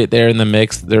 They're right there in the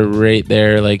mix. They're right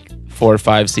there, like 4 or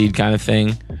 5 seed kind of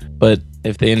thing. But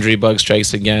if the injury bug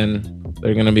strikes again,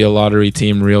 they're going to be a lottery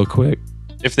team real quick.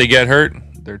 If they get hurt,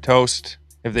 they're toast.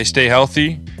 If they stay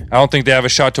healthy, I don't think they have a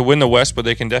shot to win the West, but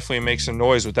they can definitely make some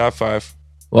noise with that 5.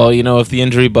 Well, you know, if the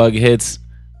injury bug hits,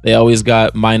 they always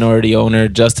got minority owner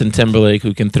Justin Timberlake,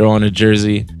 who can throw on a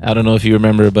jersey. I don't know if you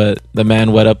remember, but the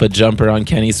man wet up a jumper on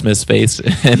Kenny Smith's face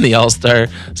in the All-Star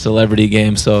Celebrity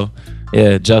Game. So,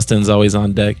 yeah, Justin's always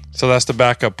on deck. So that's the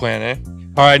backup plan, eh?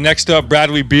 All right, next up,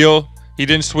 Bradley Beal. He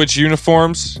didn't switch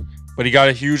uniforms, but he got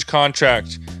a huge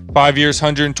contract. 5 years,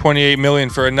 $128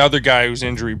 million for another guy who's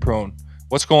injury prone.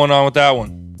 What's going on with that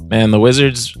one? Man, the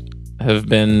Wizards have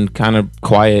been kind of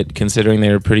quiet considering they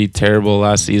were pretty terrible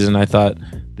last season. I thought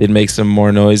they'd make some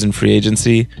more noise in free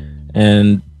agency,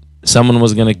 and someone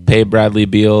was going to pay Bradley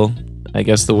Beal. I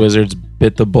guess the Wizards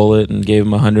bit the bullet and gave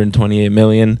him $128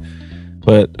 million.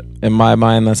 But in my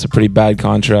mind, that's a pretty bad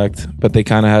contract. But they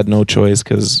kind of had no choice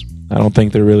because I don't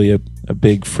think they're really a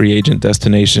big free agent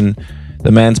destination.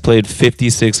 The man's played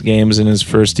 56 games in his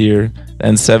first year,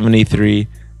 then 73,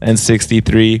 and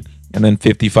 63, and then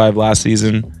 55 last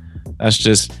season. That's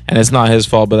just, and it's not his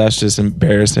fault, but that's just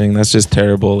embarrassing. That's just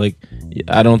terrible. Like,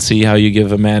 I don't see how you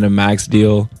give a man a max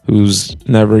deal who's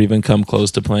never even come close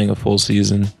to playing a full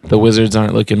season. The Wizards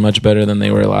aren't looking much better than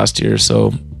they were last year.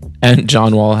 So, and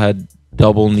John Wall had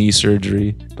double knee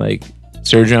surgery, like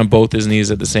surgery on both his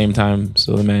knees at the same time.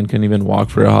 So the man couldn't even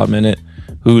walk for a hot minute.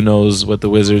 Who knows what the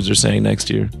Wizards are saying next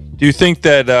year? Do you think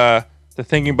that the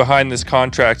thinking behind this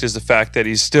contract is the fact that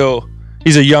he's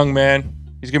a young man?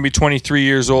 He's going to be 23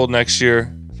 years old next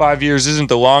year. 5 years isn't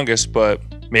the longest, but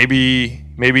maybe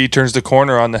he turns the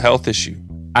corner on the health issue.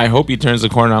 I hope he turns the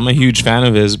corner. I'm a huge fan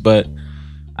of his, but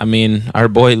I mean, our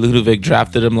boy Ludovic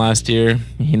drafted him last year.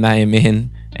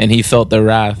 And he felt the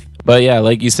wrath. But yeah,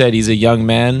 like you said, he's a young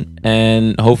man,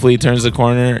 and hopefully he turns the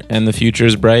corner and the future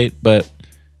is bright. But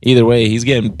either way, he's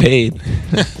getting paid.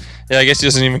 Yeah, I guess he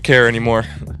doesn't even care anymore.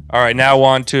 All right, now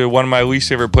on to one of my least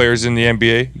favorite players in the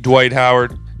NBA, Dwight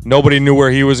Howard. Nobody knew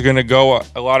where he was going to go.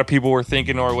 A lot of people were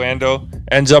thinking Orlando.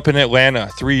 Ends up in Atlanta.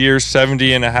 3 years,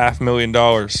 $70.5 million.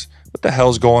 What the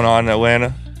hell's going on in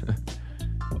Atlanta?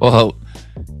 Well,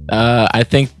 I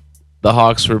think the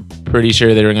Hawks were pretty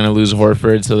sure they were going to lose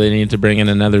Horford, so they needed to bring in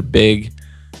another big.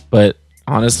 But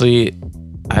honestly,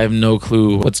 I have no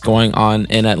clue what's going on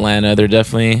in Atlanta. They're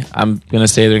definitely, I'm going to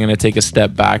say they're going to take a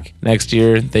step back next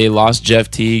year. They lost Jeff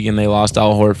Teague and they lost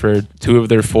Al Horford, 2 of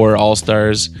their 4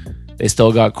 All-Stars. They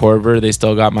still got Korver. They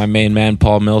still got my main man,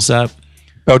 Paul Millsap.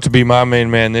 About to be my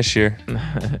main man this year.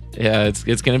 Yeah,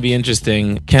 it's going to be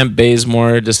interesting. Kent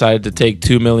Bazemore decided to take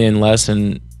 $2 million less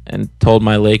and told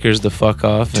my Lakers to fuck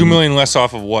off. $2 million less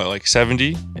off of what, like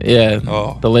 70? Yeah.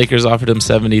 Oh. The Lakers offered him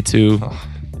 72,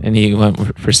 and he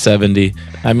went for 70.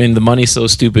 I mean, the money's so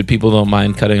stupid, people don't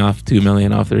mind cutting off $2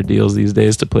 million off their deals these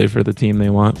days to play for the team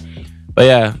they want. But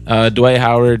yeah, Dwight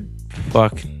Howard,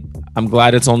 fuck. I'm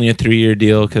glad it's only a 3-year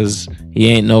deal because he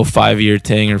ain't no 5-year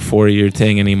ting or 4-year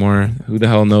ting anymore. Who the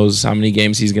hell knows how many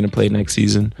games he's going to play next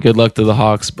season. Good luck to the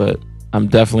Hawks, but I'm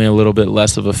definitely a little bit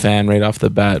less of a fan right off the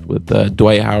bat with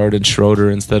Dwight Howard and Schroeder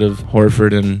instead of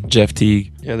Horford and Jeff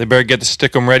Teague. Yeah, they better get the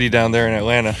stick 'em ready down there in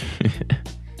Atlanta.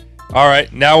 All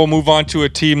right, now we'll move on to a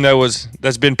team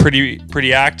that's been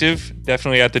pretty active,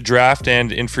 definitely at the draft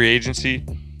and in free agency.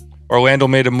 Orlando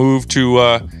made a move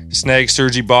to snag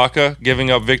Serge Ibaka, giving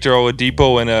up Victor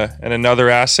Oladipo and another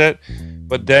asset.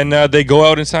 But then they go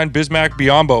out and sign Bismack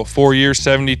Biyombo, 4 years,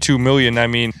 $72 million. I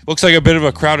mean, looks like a bit of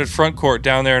a crowded front court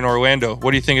down there in Orlando.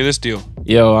 What do you think of this deal?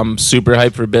 Yo, I'm super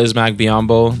hyped for Bismack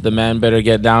Biyombo. The man better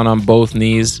get down on both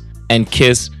knees and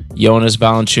kiss Jonas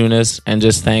Valanciunas and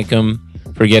just thank him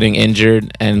for getting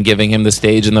injured and giving him the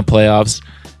stage in the playoffs.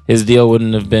 His deal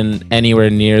wouldn't have been anywhere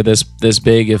near this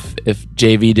big if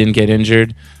JV didn't get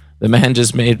injured. The man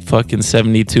just made fucking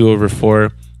 72 over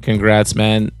 4. Congrats,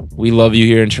 man. We love you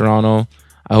here in Toronto.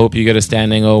 I hope you get a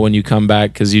standing O when you come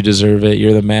back because you deserve it.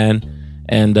 You're the man.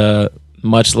 And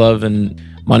much love and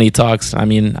money talks. I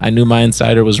mean, I knew my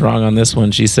insider was wrong on this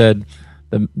one. She said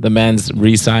the man's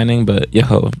re-signing, but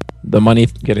the money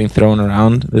getting thrown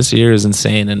around this year is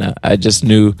insane. And I just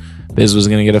knew Biz was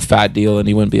going to get a fat deal and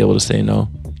he wouldn't be able to say no.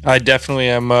 I definitely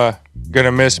am going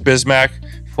to miss Bismack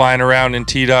flying around in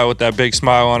T-Dot with that big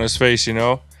smile on his face, you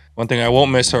know. One thing I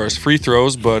won't miss are his free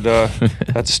throws, but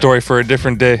that's a story for a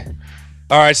different day.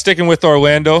 All right, sticking with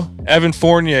Orlando, Evan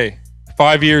Fournier,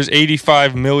 5 years,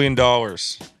 $85 million.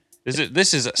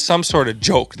 This is some sort of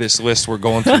joke, this list we're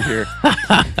going through here.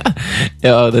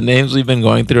 The names we've been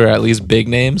going through are at least big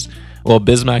names. Well,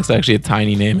 Bismack's actually a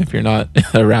tiny name if you're not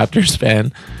a Raptors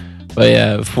fan. But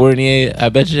yeah, Fournier, I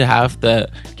bet you half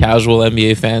the casual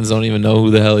NBA fans don't even know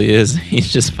who the hell he is.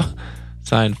 He's just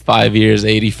signed 5 years,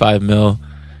 $85 million.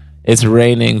 It's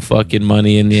raining fucking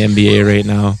money in the NBA right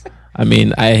now. I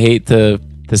mean, I hate to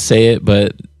say it,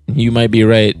 but you might be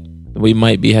right. We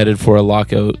might be headed for a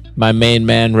lockout. My main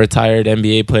man, retired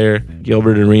NBA player,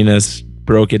 Gilbert Arenas,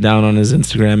 broke it down on his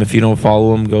Instagram. If you don't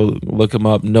follow him, go look him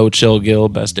up. No Chill Gil,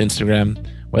 best Instagram,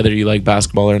 whether you like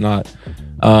basketball or not.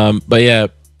 But yeah,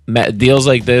 deals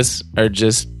like this are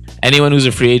just, anyone who's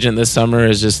a free agent this summer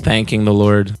is just thanking the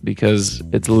Lord because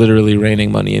it's literally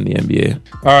raining money in the NBA.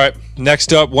 All right,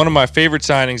 next up, one of my favorite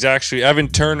signings, actually, Evan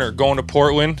Turner going to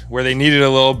Portland, where they needed a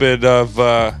little bit of,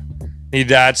 need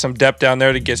to add some depth down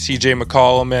there to get CJ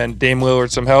McCollum and Dame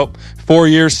Lillard some help. 4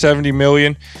 years, $70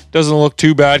 million. Doesn't look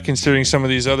too bad considering some of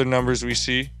these other numbers we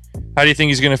see. How do you think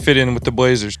he's going to fit in with the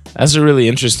Blazers? That's a really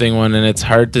interesting one, and it's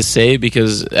hard to say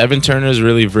because Evan Turner is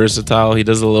really versatile. He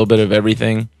does a little bit of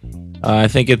everything. I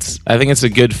think it's a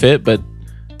good fit, but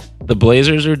the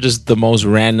Blazers are just the most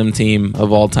random team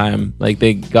of all time. Like,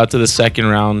 they got to the second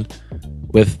round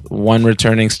with one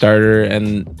returning starter,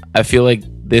 and I feel like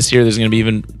this year there's going to be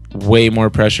even way more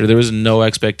pressure. There was no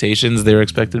expectations. They were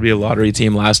expected to be a lottery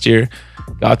team last year.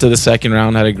 Got to the second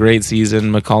round, had a great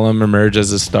season. McCollum emerged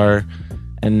as a star.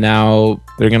 And now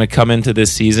they're going to come into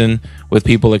this season with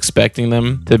people expecting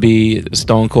them to be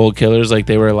stone cold killers like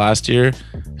they were last year.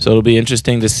 So it'll be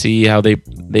interesting to see how they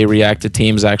react to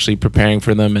teams actually preparing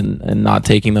for them and not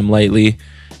taking them lightly.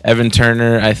 Evan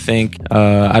Turner, I think,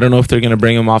 I don't know if they're going to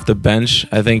bring him off the bench.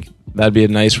 I think that'd be a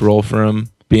nice role for him,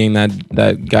 being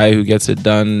that guy who gets it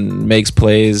done, makes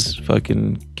plays,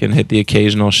 fucking can hit the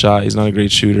occasional shot. He's not a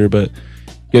great shooter, but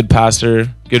good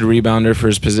passer, good rebounder for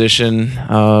his position.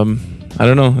 I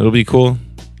don't know. It'll be cool.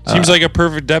 Seems like a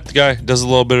perfect depth guy. Does a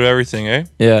little bit of everything, eh?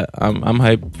 Yeah, I'm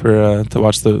hyped for to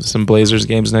watch some Blazers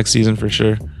games next season for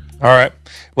sure. All right.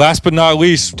 Last but not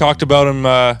least, talked about him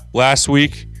last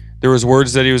week. There was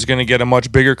words that he was going to get a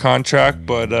much bigger contract,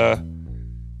 but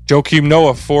Joakim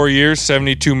Noah, 4 years,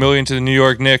 $72 million to the New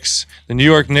York Knicks. The New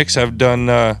York Knicks have done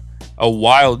a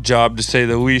wild job, to say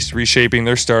the least, reshaping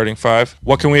their starting five.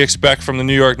 What can we expect from the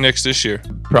New York Knicks this year?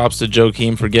 Props to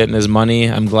Joakim for getting his money.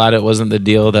 I'm glad it wasn't the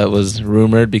deal that was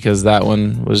rumored because that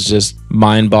one was just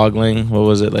mind-boggling. What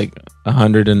was it, like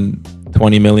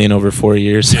 $120 million over 4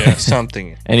 years? Yeah,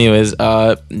 something. Anyways,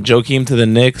 Joakim to the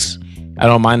Knicks. I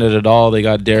don't mind it at all. They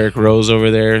got Derrick Rose over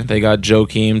there. They got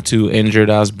Joakim, two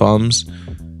injured-ass bums.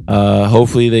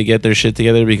 Hopefully they get their shit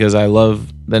together because I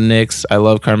love the Knicks. I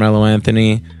love Carmelo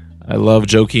Anthony. I love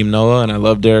Joakim Noah, and I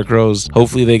love Derrick Rose.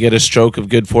 Hopefully they get a stroke of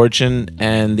good fortune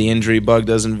and the injury bug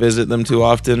doesn't visit them too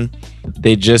often.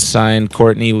 They just signed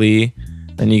Courtney Lee.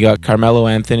 Then you got Carmelo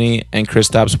Anthony and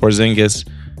Kristaps Porzingis.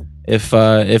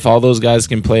 If all those guys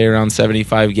can play around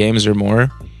 75 games or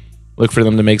more, look for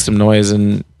them to make some noise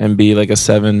and be like a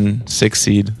 7-6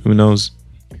 seed. Who knows?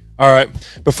 All right.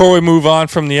 Before we move on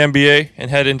from the NBA and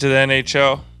head into the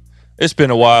NHL, it's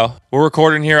been a while. We're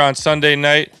recording here on Sunday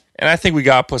night, and I think we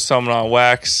got to put something on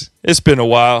wax. It's been a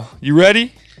while. You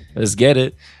ready? Let's get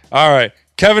it. All right.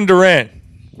 Kevin Durant,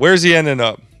 where's he ending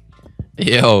up?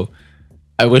 Yo,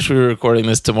 I wish we were recording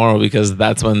this tomorrow because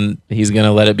that's when he's going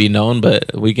to let it be known,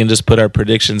 but we can just put our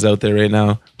predictions out there right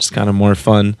now. Just kind of more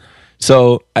fun.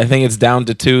 So I think it's down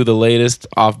to two. The latest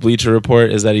off Bleacher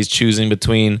Report is that he's choosing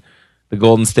between the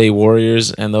Golden State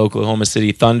Warriors and the Oklahoma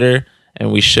City Thunder,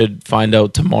 and we should find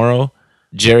out tomorrow.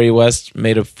 Jerry West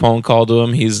made a phone call to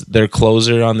him. He's their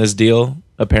closer on this deal,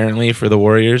 apparently, for the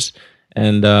Warriors.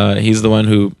 And he's the one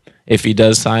who, if he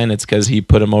does sign, it's because he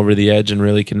put him over the edge and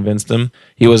really convinced him.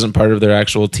 He wasn't part of their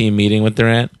actual team meeting with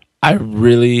Durant. I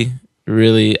really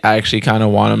actually kind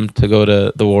of want him to go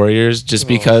to the Warriors just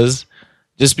because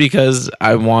just because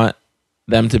I want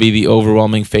them to be the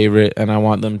overwhelming favorite, and I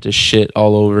want them to shit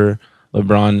all over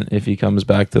LeBron if he comes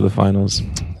back to the finals.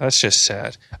 That's just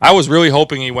sad. I was really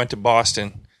hoping he went to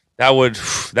Boston. That would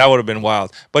have been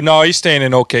wild. But no, he's staying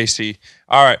in OKC.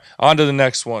 All right, on to the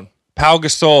next one. Pau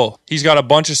Gasol. He's got a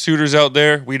bunch of suitors out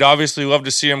there. We'd obviously love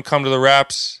to see him come to the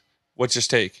Raps. What's your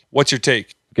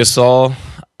take? Gasol,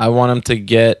 I want him to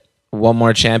get one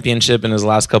more championship in his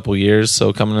last couple years.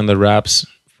 So coming in the Raps,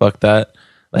 fuck that.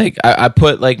 Like I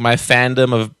put like my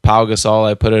fandom of Pau Gasol,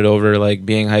 I put it over like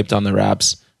being hyped on the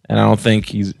Raps. And I don't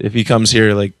think if he comes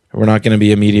here, like we're not going to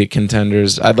be immediate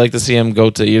contenders. I'd like to see him go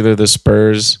to either the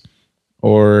Spurs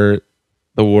or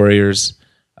the Warriors.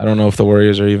 I don't know if the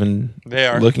Warriors are even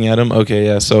looking at him. Okay,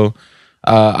 yeah. So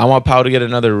I want Pau to get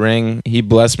another ring. He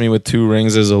blessed me with 2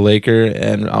 rings as a Laker,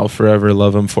 and I'll forever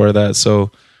love him for that.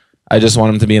 So I just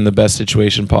want him to be in the best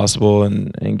situation possible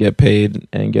and get paid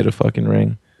and get a fucking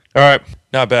ring. All right,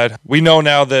 not bad. We know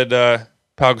now that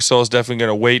Pau Gasol is definitely going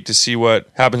to wait to see what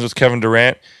happens with Kevin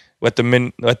Durant. Let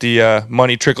the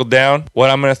money trickle down. What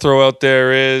I'm going to throw out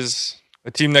there is a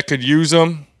team that could use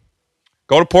him.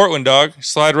 Go to Portland, dog.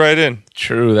 Slide right in.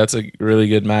 True, that's a really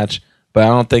good match. But I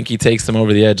don't think he takes them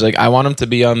over the edge. Like I want him to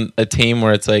be on a team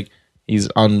where it's like he's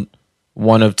on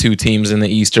one of 2 teams in the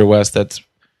East or West that's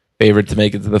favored to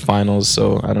make it to the finals.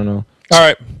 So I don't know. All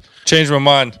right, change my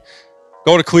mind.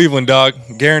 Go to Cleveland, dog.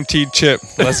 Guaranteed chip.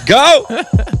 Let's go.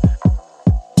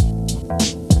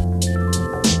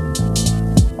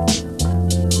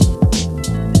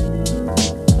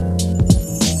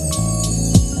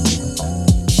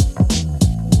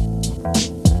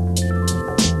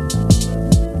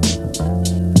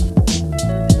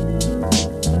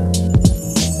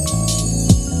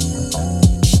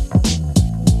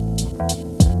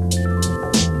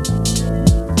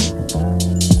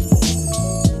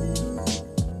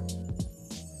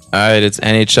 All right, it's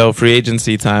NHL free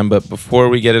agency time, but before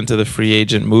we get into the free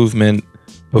agent movement,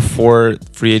 before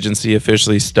free agency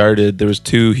officially started, there was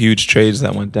 2 huge trades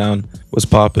that went down. What's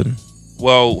poppin'?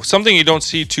 Well, something you don't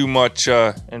see too much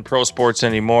in pro sports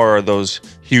anymore are those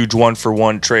huge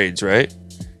 1-for-1 trades, right?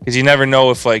 Because you never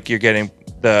know if like you're getting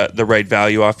the right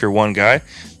value off your one guy.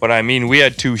 But I mean, we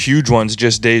had 2 huge ones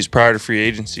just days prior to free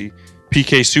agency.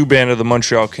 PK Subban of the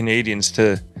Montreal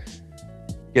Canadiens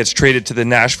gets traded to the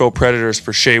Nashville Predators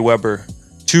for Shea Weber.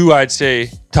 2, I'd say,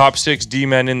 top 6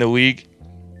 D-men in the league.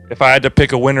 If I had to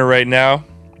pick a winner right now,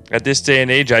 at this day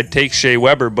and age, I'd take Shea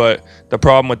Weber, but the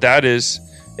problem with that is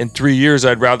in 3 years,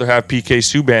 I'd rather have PK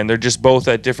Subban. They're just both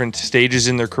at different stages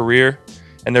in their career,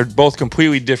 and they're both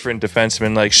completely different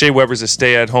defensemen. Like Shea Weber's a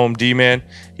stay-at-home D-man.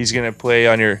 He's going to play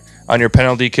on your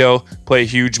penalty kill, play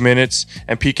huge minutes,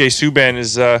 and PK Subban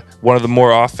is one of the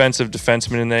more offensive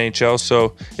defensemen in the NHL.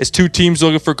 So it's 2 teams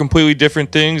looking for completely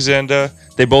different things, and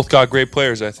they both got great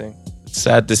players, I think.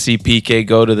 Sad to see PK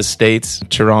go to the States.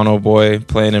 Toronto boy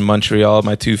playing in Montreal,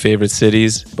 my 2 favorite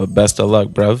cities, but best of luck,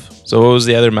 bruv. So what was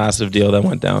the other massive deal that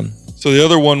went down? So the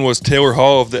other one was Taylor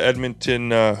Hall of the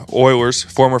Edmonton Oilers,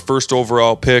 former first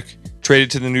overall pick,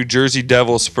 traded to the New Jersey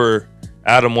Devils for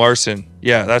Adam Larson.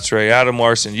 Yeah, that's right, Adam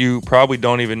Larson. You probably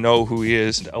don't even know who he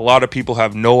is. A lot of people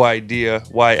have no idea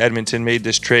why Edmonton made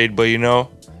this trade, but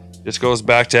this goes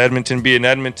back to Edmonton being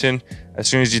Edmonton. As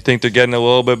soon as you think they're getting a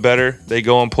little bit better, they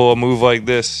go and pull a move like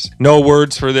this. No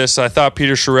words for this. I thought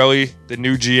Peter Chiarelli, the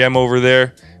new GM over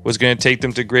there, was going to take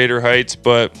them to greater heights,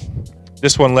 but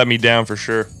this one let me down for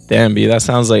sure. Damn, B, that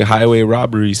sounds like highway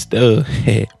robbery still.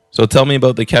 So tell me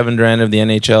about the Kevin Durant of the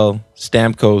NHL.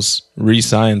 Stamkos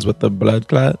re-signs with the blood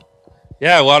clot.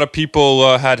 Yeah, a lot of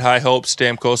people had high hopes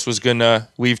Stamkos was going to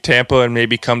leave Tampa and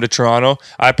maybe come to Toronto.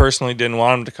 I personally didn't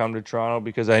want him to come to Toronto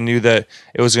because I knew that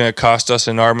it was going to cost us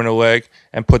an arm and a leg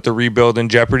and put the rebuild in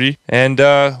jeopardy. And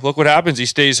look what happens. He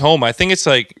stays home. I think it's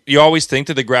like you always think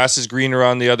that the grass is greener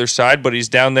on the other side, but he's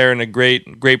down there in a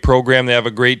great program. They have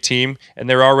a great team, and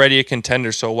they're already a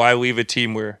contender. So why leave a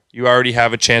team where you already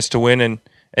have a chance to win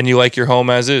and you like your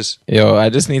home as is? Yo, I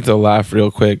just need to laugh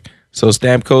real quick. So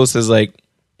Stamkos is like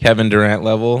Kevin Durant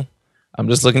level. I'm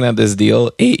just looking at this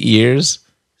deal. 8 years,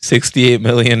 $68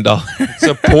 million. It's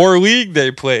a poor league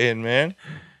they play in, man.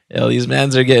 Yo, these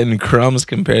mans are getting crumbs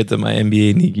compared to my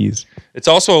NBA niggies. It's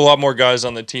also a lot more guys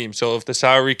on the team. So if the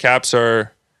salary caps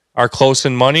are close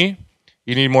in money,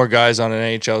 you need more guys on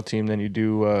an NHL team than you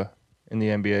do in the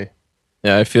NBA.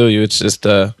 Yeah, I feel you. It's just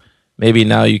maybe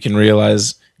now you can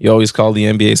realize you always call the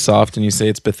NBA soft and you say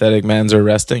it's pathetic. Mans are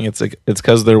resting. It's like it's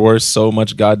because they're worth so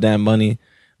much goddamn money.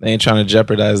 They ain't trying to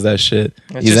jeopardize that shit.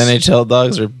 These NHL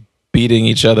dogs are beating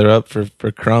each other up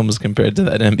for crumbs compared to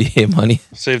that NBA money.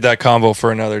 Save that combo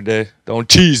for another day. Don't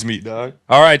tease me, dog.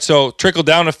 All right, so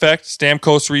trickle-down effect.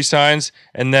 Stamkos re-signs,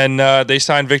 and then they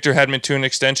signed Victor Hedman to an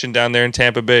extension down there in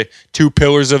Tampa Bay. Two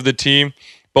pillars of the team,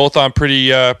 both on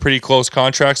pretty close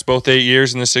contracts, both 8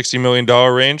 years in the $60 million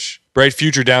range. Bright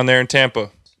future down there in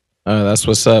Tampa. That's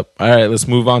what's up. All right, let's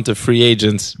move on to free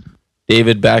agents.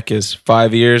 David Backes,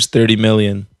 5 years, $30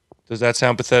 million. Does that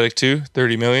sound pathetic too?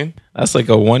 $30 million? That's like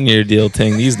a 1 year deal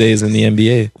thing these days in the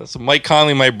NBA. So Mike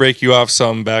Conley might break you off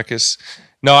some, Backus.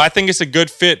 No, I think it's a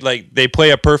good fit. Like, they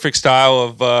play a perfect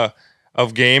style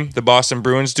of game, the Boston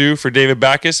Bruins do, for David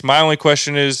Backes. My only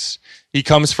question is, he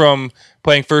comes from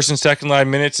playing first and second line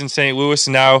minutes in St. Louis,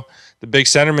 and now the big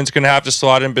centerman's going to have to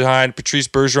slot in behind Patrice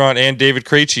Bergeron and David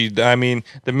Krejci. I mean,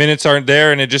 the minutes aren't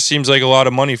there, and it just seems like a lot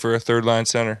of money for a third line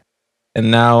center. And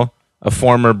now, a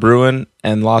former Bruin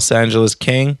and Los Angeles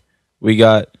King, we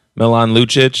got Milan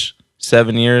Lucic,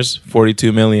 7 years,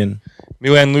 $42 million.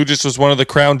 Milan Lucic was one of the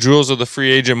crown jewels of the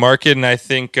free agent market, and I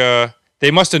think they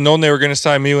must have known they were going to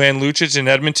sign Milan Lucic in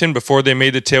Edmonton before they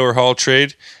made the Taylor Hall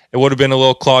trade. It would have been a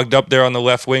little clogged up there on the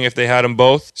left wing if they had them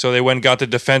both. So they went and got the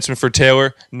defenseman for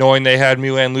Taylor, knowing they had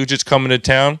Milan Lucic coming to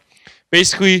town.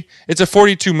 Basically, it's a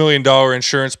 $42 million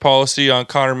insurance policy on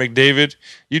Connor McDavid.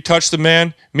 You touch the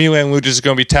man, Milan Lucic is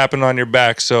going to be tapping on your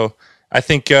back. So I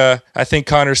think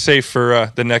Connor's safe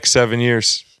for the next 7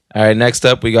 years. All right, next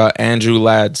up, we got Andrew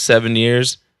Ladd, 7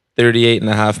 years,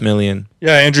 $38.5 million.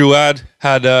 Yeah, Andrew Ladd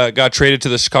had got traded to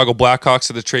the Chicago Blackhawks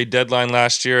at the trade deadline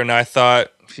last year, and I thought,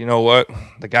 you know what?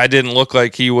 The guy didn't look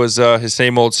like he was his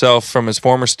same old self from his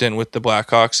former stint with the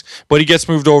Blackhawks. But he gets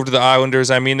moved over to the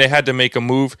Islanders. I mean, they had to make a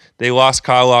move. They lost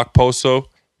Kyle Okposo.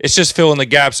 It's just filling the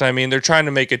gaps. I mean, they're trying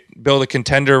to build a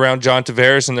contender around John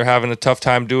Tavares, and they're having a tough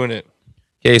time doing it.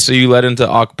 Okay, so you led into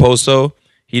Okposo.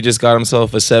 He just got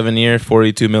himself a 7 year,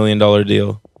 $42 million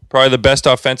deal. Probably the best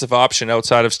offensive option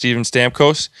outside of Steven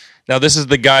Stamkos. Now, this is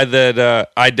the guy that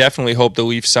I definitely hope the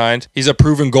Leafs signed. He's a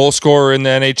proven goal scorer in the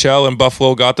NHL, and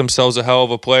Buffalo got themselves a hell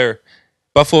of a player.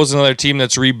 Buffalo's another team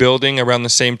that's rebuilding around the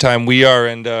same time we are,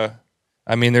 and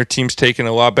I mean, their team's taking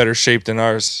a lot better shape than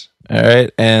ours. All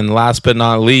right, and last but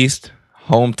not least,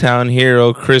 hometown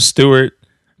hero Chris Stewart,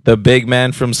 the big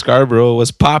man from Scarborough,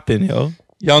 was popping, yo.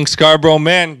 Young Scarborough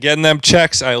man, getting them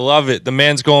checks. I love it. The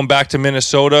man's going back to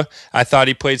Minnesota. I thought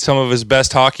he played some of his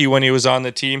best hockey when he was on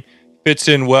the team. Fits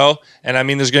in well, and I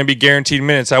mean, there's going to be guaranteed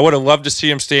minutes. I would have loved to see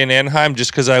him stay in Anaheim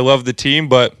just because I love the team,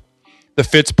 but the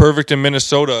fit's perfect in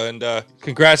Minnesota. And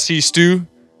congrats, C. Stu.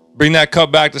 Bring that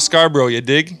cup back to Scarborough, you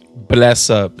dig?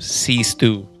 Bless up, C.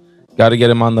 Stu. Got to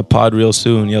get him on the pod real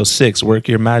soon. Yo, 6, work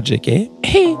your magic, eh?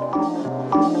 Hey.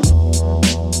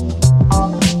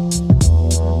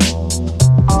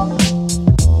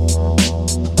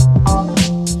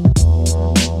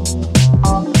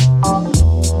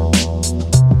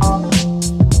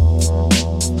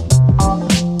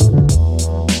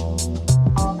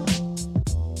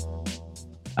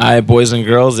 All right, boys and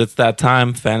girls, it's that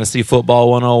time. Fantasy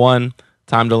Football 101.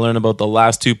 Time to learn about the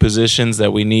last two positions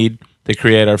that we need to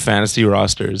create our fantasy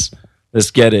rosters.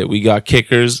 Let's get it. We got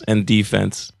kickers and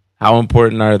defense. How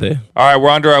important are they? All right,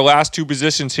 we're on to our last two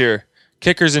positions here.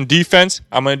 Kickers and defense.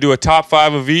 I'm going to do a top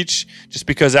 5 of each just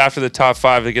because after the top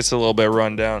 5, it gets a little bit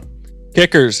run down.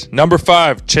 Kickers. Number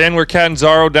 5, Chandler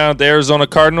Catanzaro down at the Arizona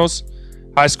Cardinals.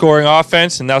 High-scoring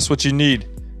offense, and that's what you need.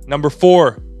 Number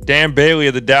 4, Dan Bailey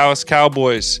of the Dallas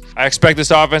Cowboys. I expect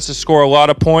this offense to score a lot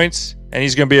of points, and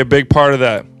he's going to be a big part of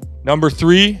that. Number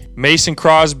 3, Mason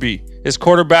Crosby. His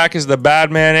quarterback is the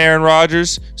bad man Aaron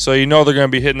Rodgers, so you know they're going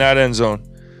to be hitting that end zone.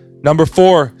 Number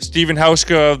 4, Steven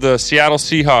Hauschka of the Seattle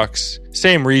Seahawks.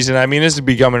 Same reason. I mean, this is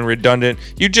becoming redundant.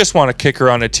 You just want a kicker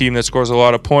on a team that scores a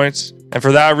lot of points. And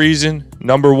for that reason,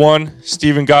 number 1,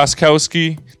 Steven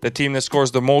Gostkowski, the team that scores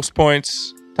the most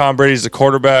points. Tom Brady's the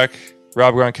quarterback.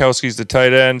 Rob Gronkowski's the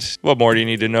tight end. What more do you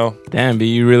need to know? Damn, but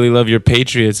you really love your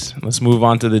Patriots. Let's move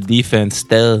on to the defense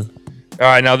still. All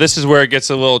right, now this is where it gets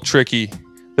a little tricky.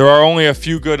 There are only a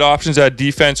few good options at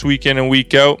defense week in and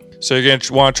week out, so you're going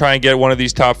to want to try and get one of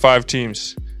these top 5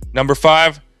 teams. Number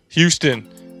 5, Houston.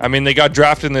 I mean, they got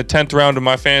drafted in the 10th round of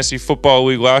my fantasy football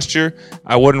league last year.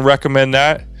 I wouldn't recommend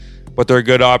that, but they're a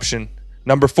good option.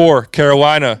 Number 4,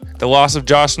 Carolina. The loss of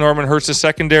Josh Norman hurts the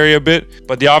secondary a bit,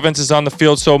 but the offense is on the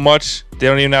field so much, they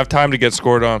don't even have time to get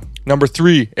scored on. Number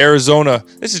 3, Arizona.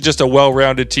 This is just a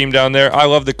well-rounded team down there. I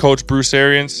love the coach, Bruce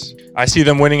Arians. I see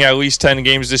them winning at least 10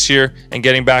 games this year and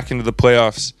getting back into the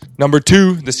playoffs. Number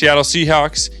 2, the Seattle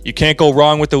Seahawks. You can't go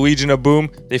wrong with the Legion of Boom.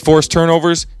 They force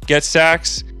turnovers, get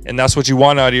sacks, and that's what you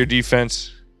want out of your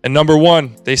defense. And number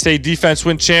 1, they say defense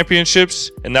wins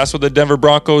championships, and that's what the Denver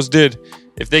Broncos did.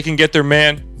 if they can get their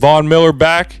man Von Miller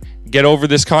back, get over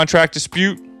this contract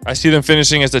dispute, I see them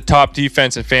finishing as the top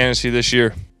defense in fantasy this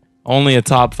year. Only a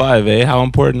top 5, eh? How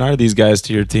important are these guys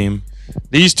to your team?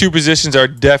 These two positions are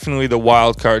definitely the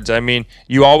wild cards. I mean,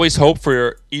 you always hope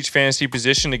for each fantasy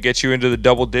position to get you into the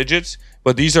double digits,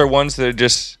 but these are ones that are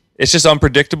it's just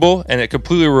unpredictable, and it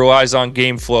completely relies on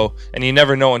game flow, and you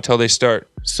never know until they start.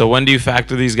 So when do you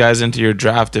factor these guys into your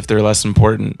draft if they're less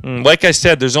important? Like I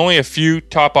said, there's only a few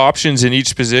top options in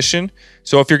each position.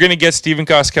 So if you're going to get Steven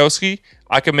Gostkowski,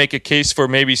 I could make a case for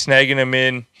maybe snagging him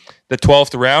in the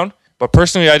 12th round. But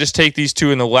personally, I just take these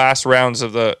two in the last rounds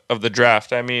of the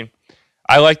draft. I mean,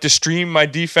 I like to stream my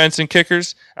defense and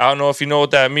kickers. I don't know if you know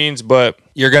what that means, but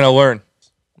you're going to learn.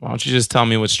 Why don't you just tell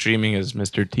me what streaming is,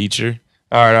 Mr. Teacher?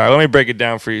 All right, let me break it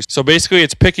down for you. So basically,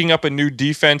 it's picking up a new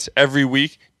defense every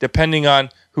week, depending on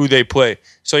who they play.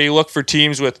 So you look for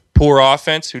teams with poor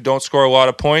offense who don't score a lot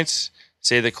of points,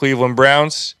 say the Cleveland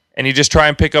Browns, and you just try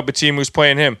and pick up a team who's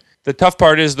playing him. The tough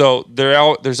part is, though,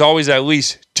 there's always at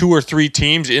least 2 or 3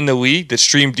 teams in the league that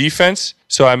stream defense.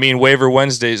 So, I mean, waiver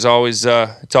Wednesday is always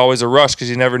it's always a rush because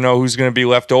you never know who's going to be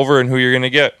left over and who you're going to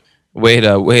get. Wait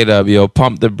up, yo.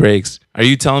 Pump the brakes. Are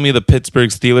you telling me the Pittsburgh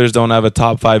Steelers don't have a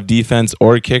top 5 defense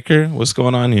or kicker? What's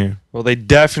going on here? Well, they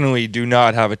definitely do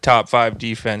not have a top 5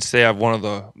 defense. They have one of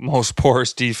the most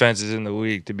porous defenses in the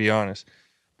league, to be honest.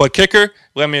 But kicker,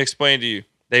 let me explain to you.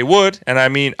 They would, and I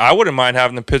mean, I wouldn't mind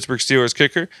having the Pittsburgh Steelers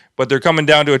kicker, but they're coming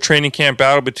down to a training camp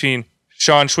battle between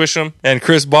Sean Swisham and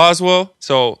Chris Boswell.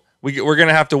 So we're going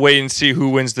to have to wait and see who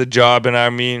wins the job. And I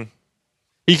mean,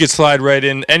 he could slide right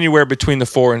in anywhere between the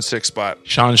 4 and 6 spot.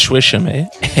 Sean Swisham, eh?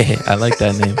 I like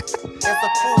that name. It's a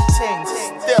cool thing.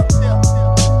 Step.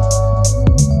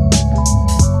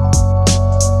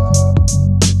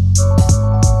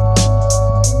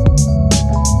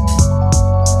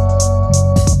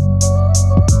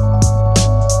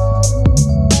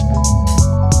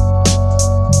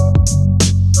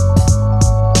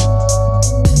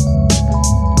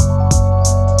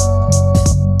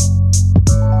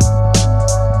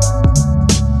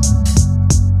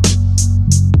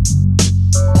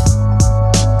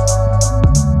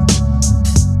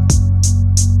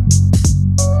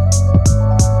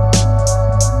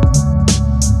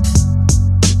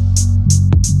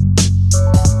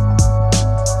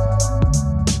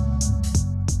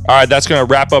 All right, that's going to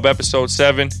wrap up episode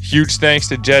 7. Huge thanks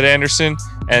to Jed Anderson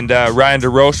and Ryan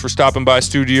DeRoche for stopping by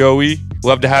Studio E.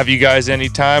 Love to have you guys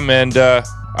anytime. And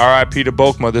RIP to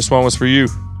Bokma. This one was for you.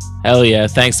 Hell yeah.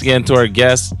 Thanks again to our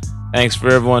guests. Thanks for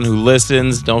everyone who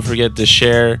listens. Don't forget to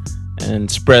share and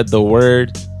spread the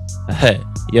word.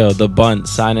 Yo, the Bunt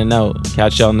signing out.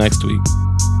 Catch y'all next week.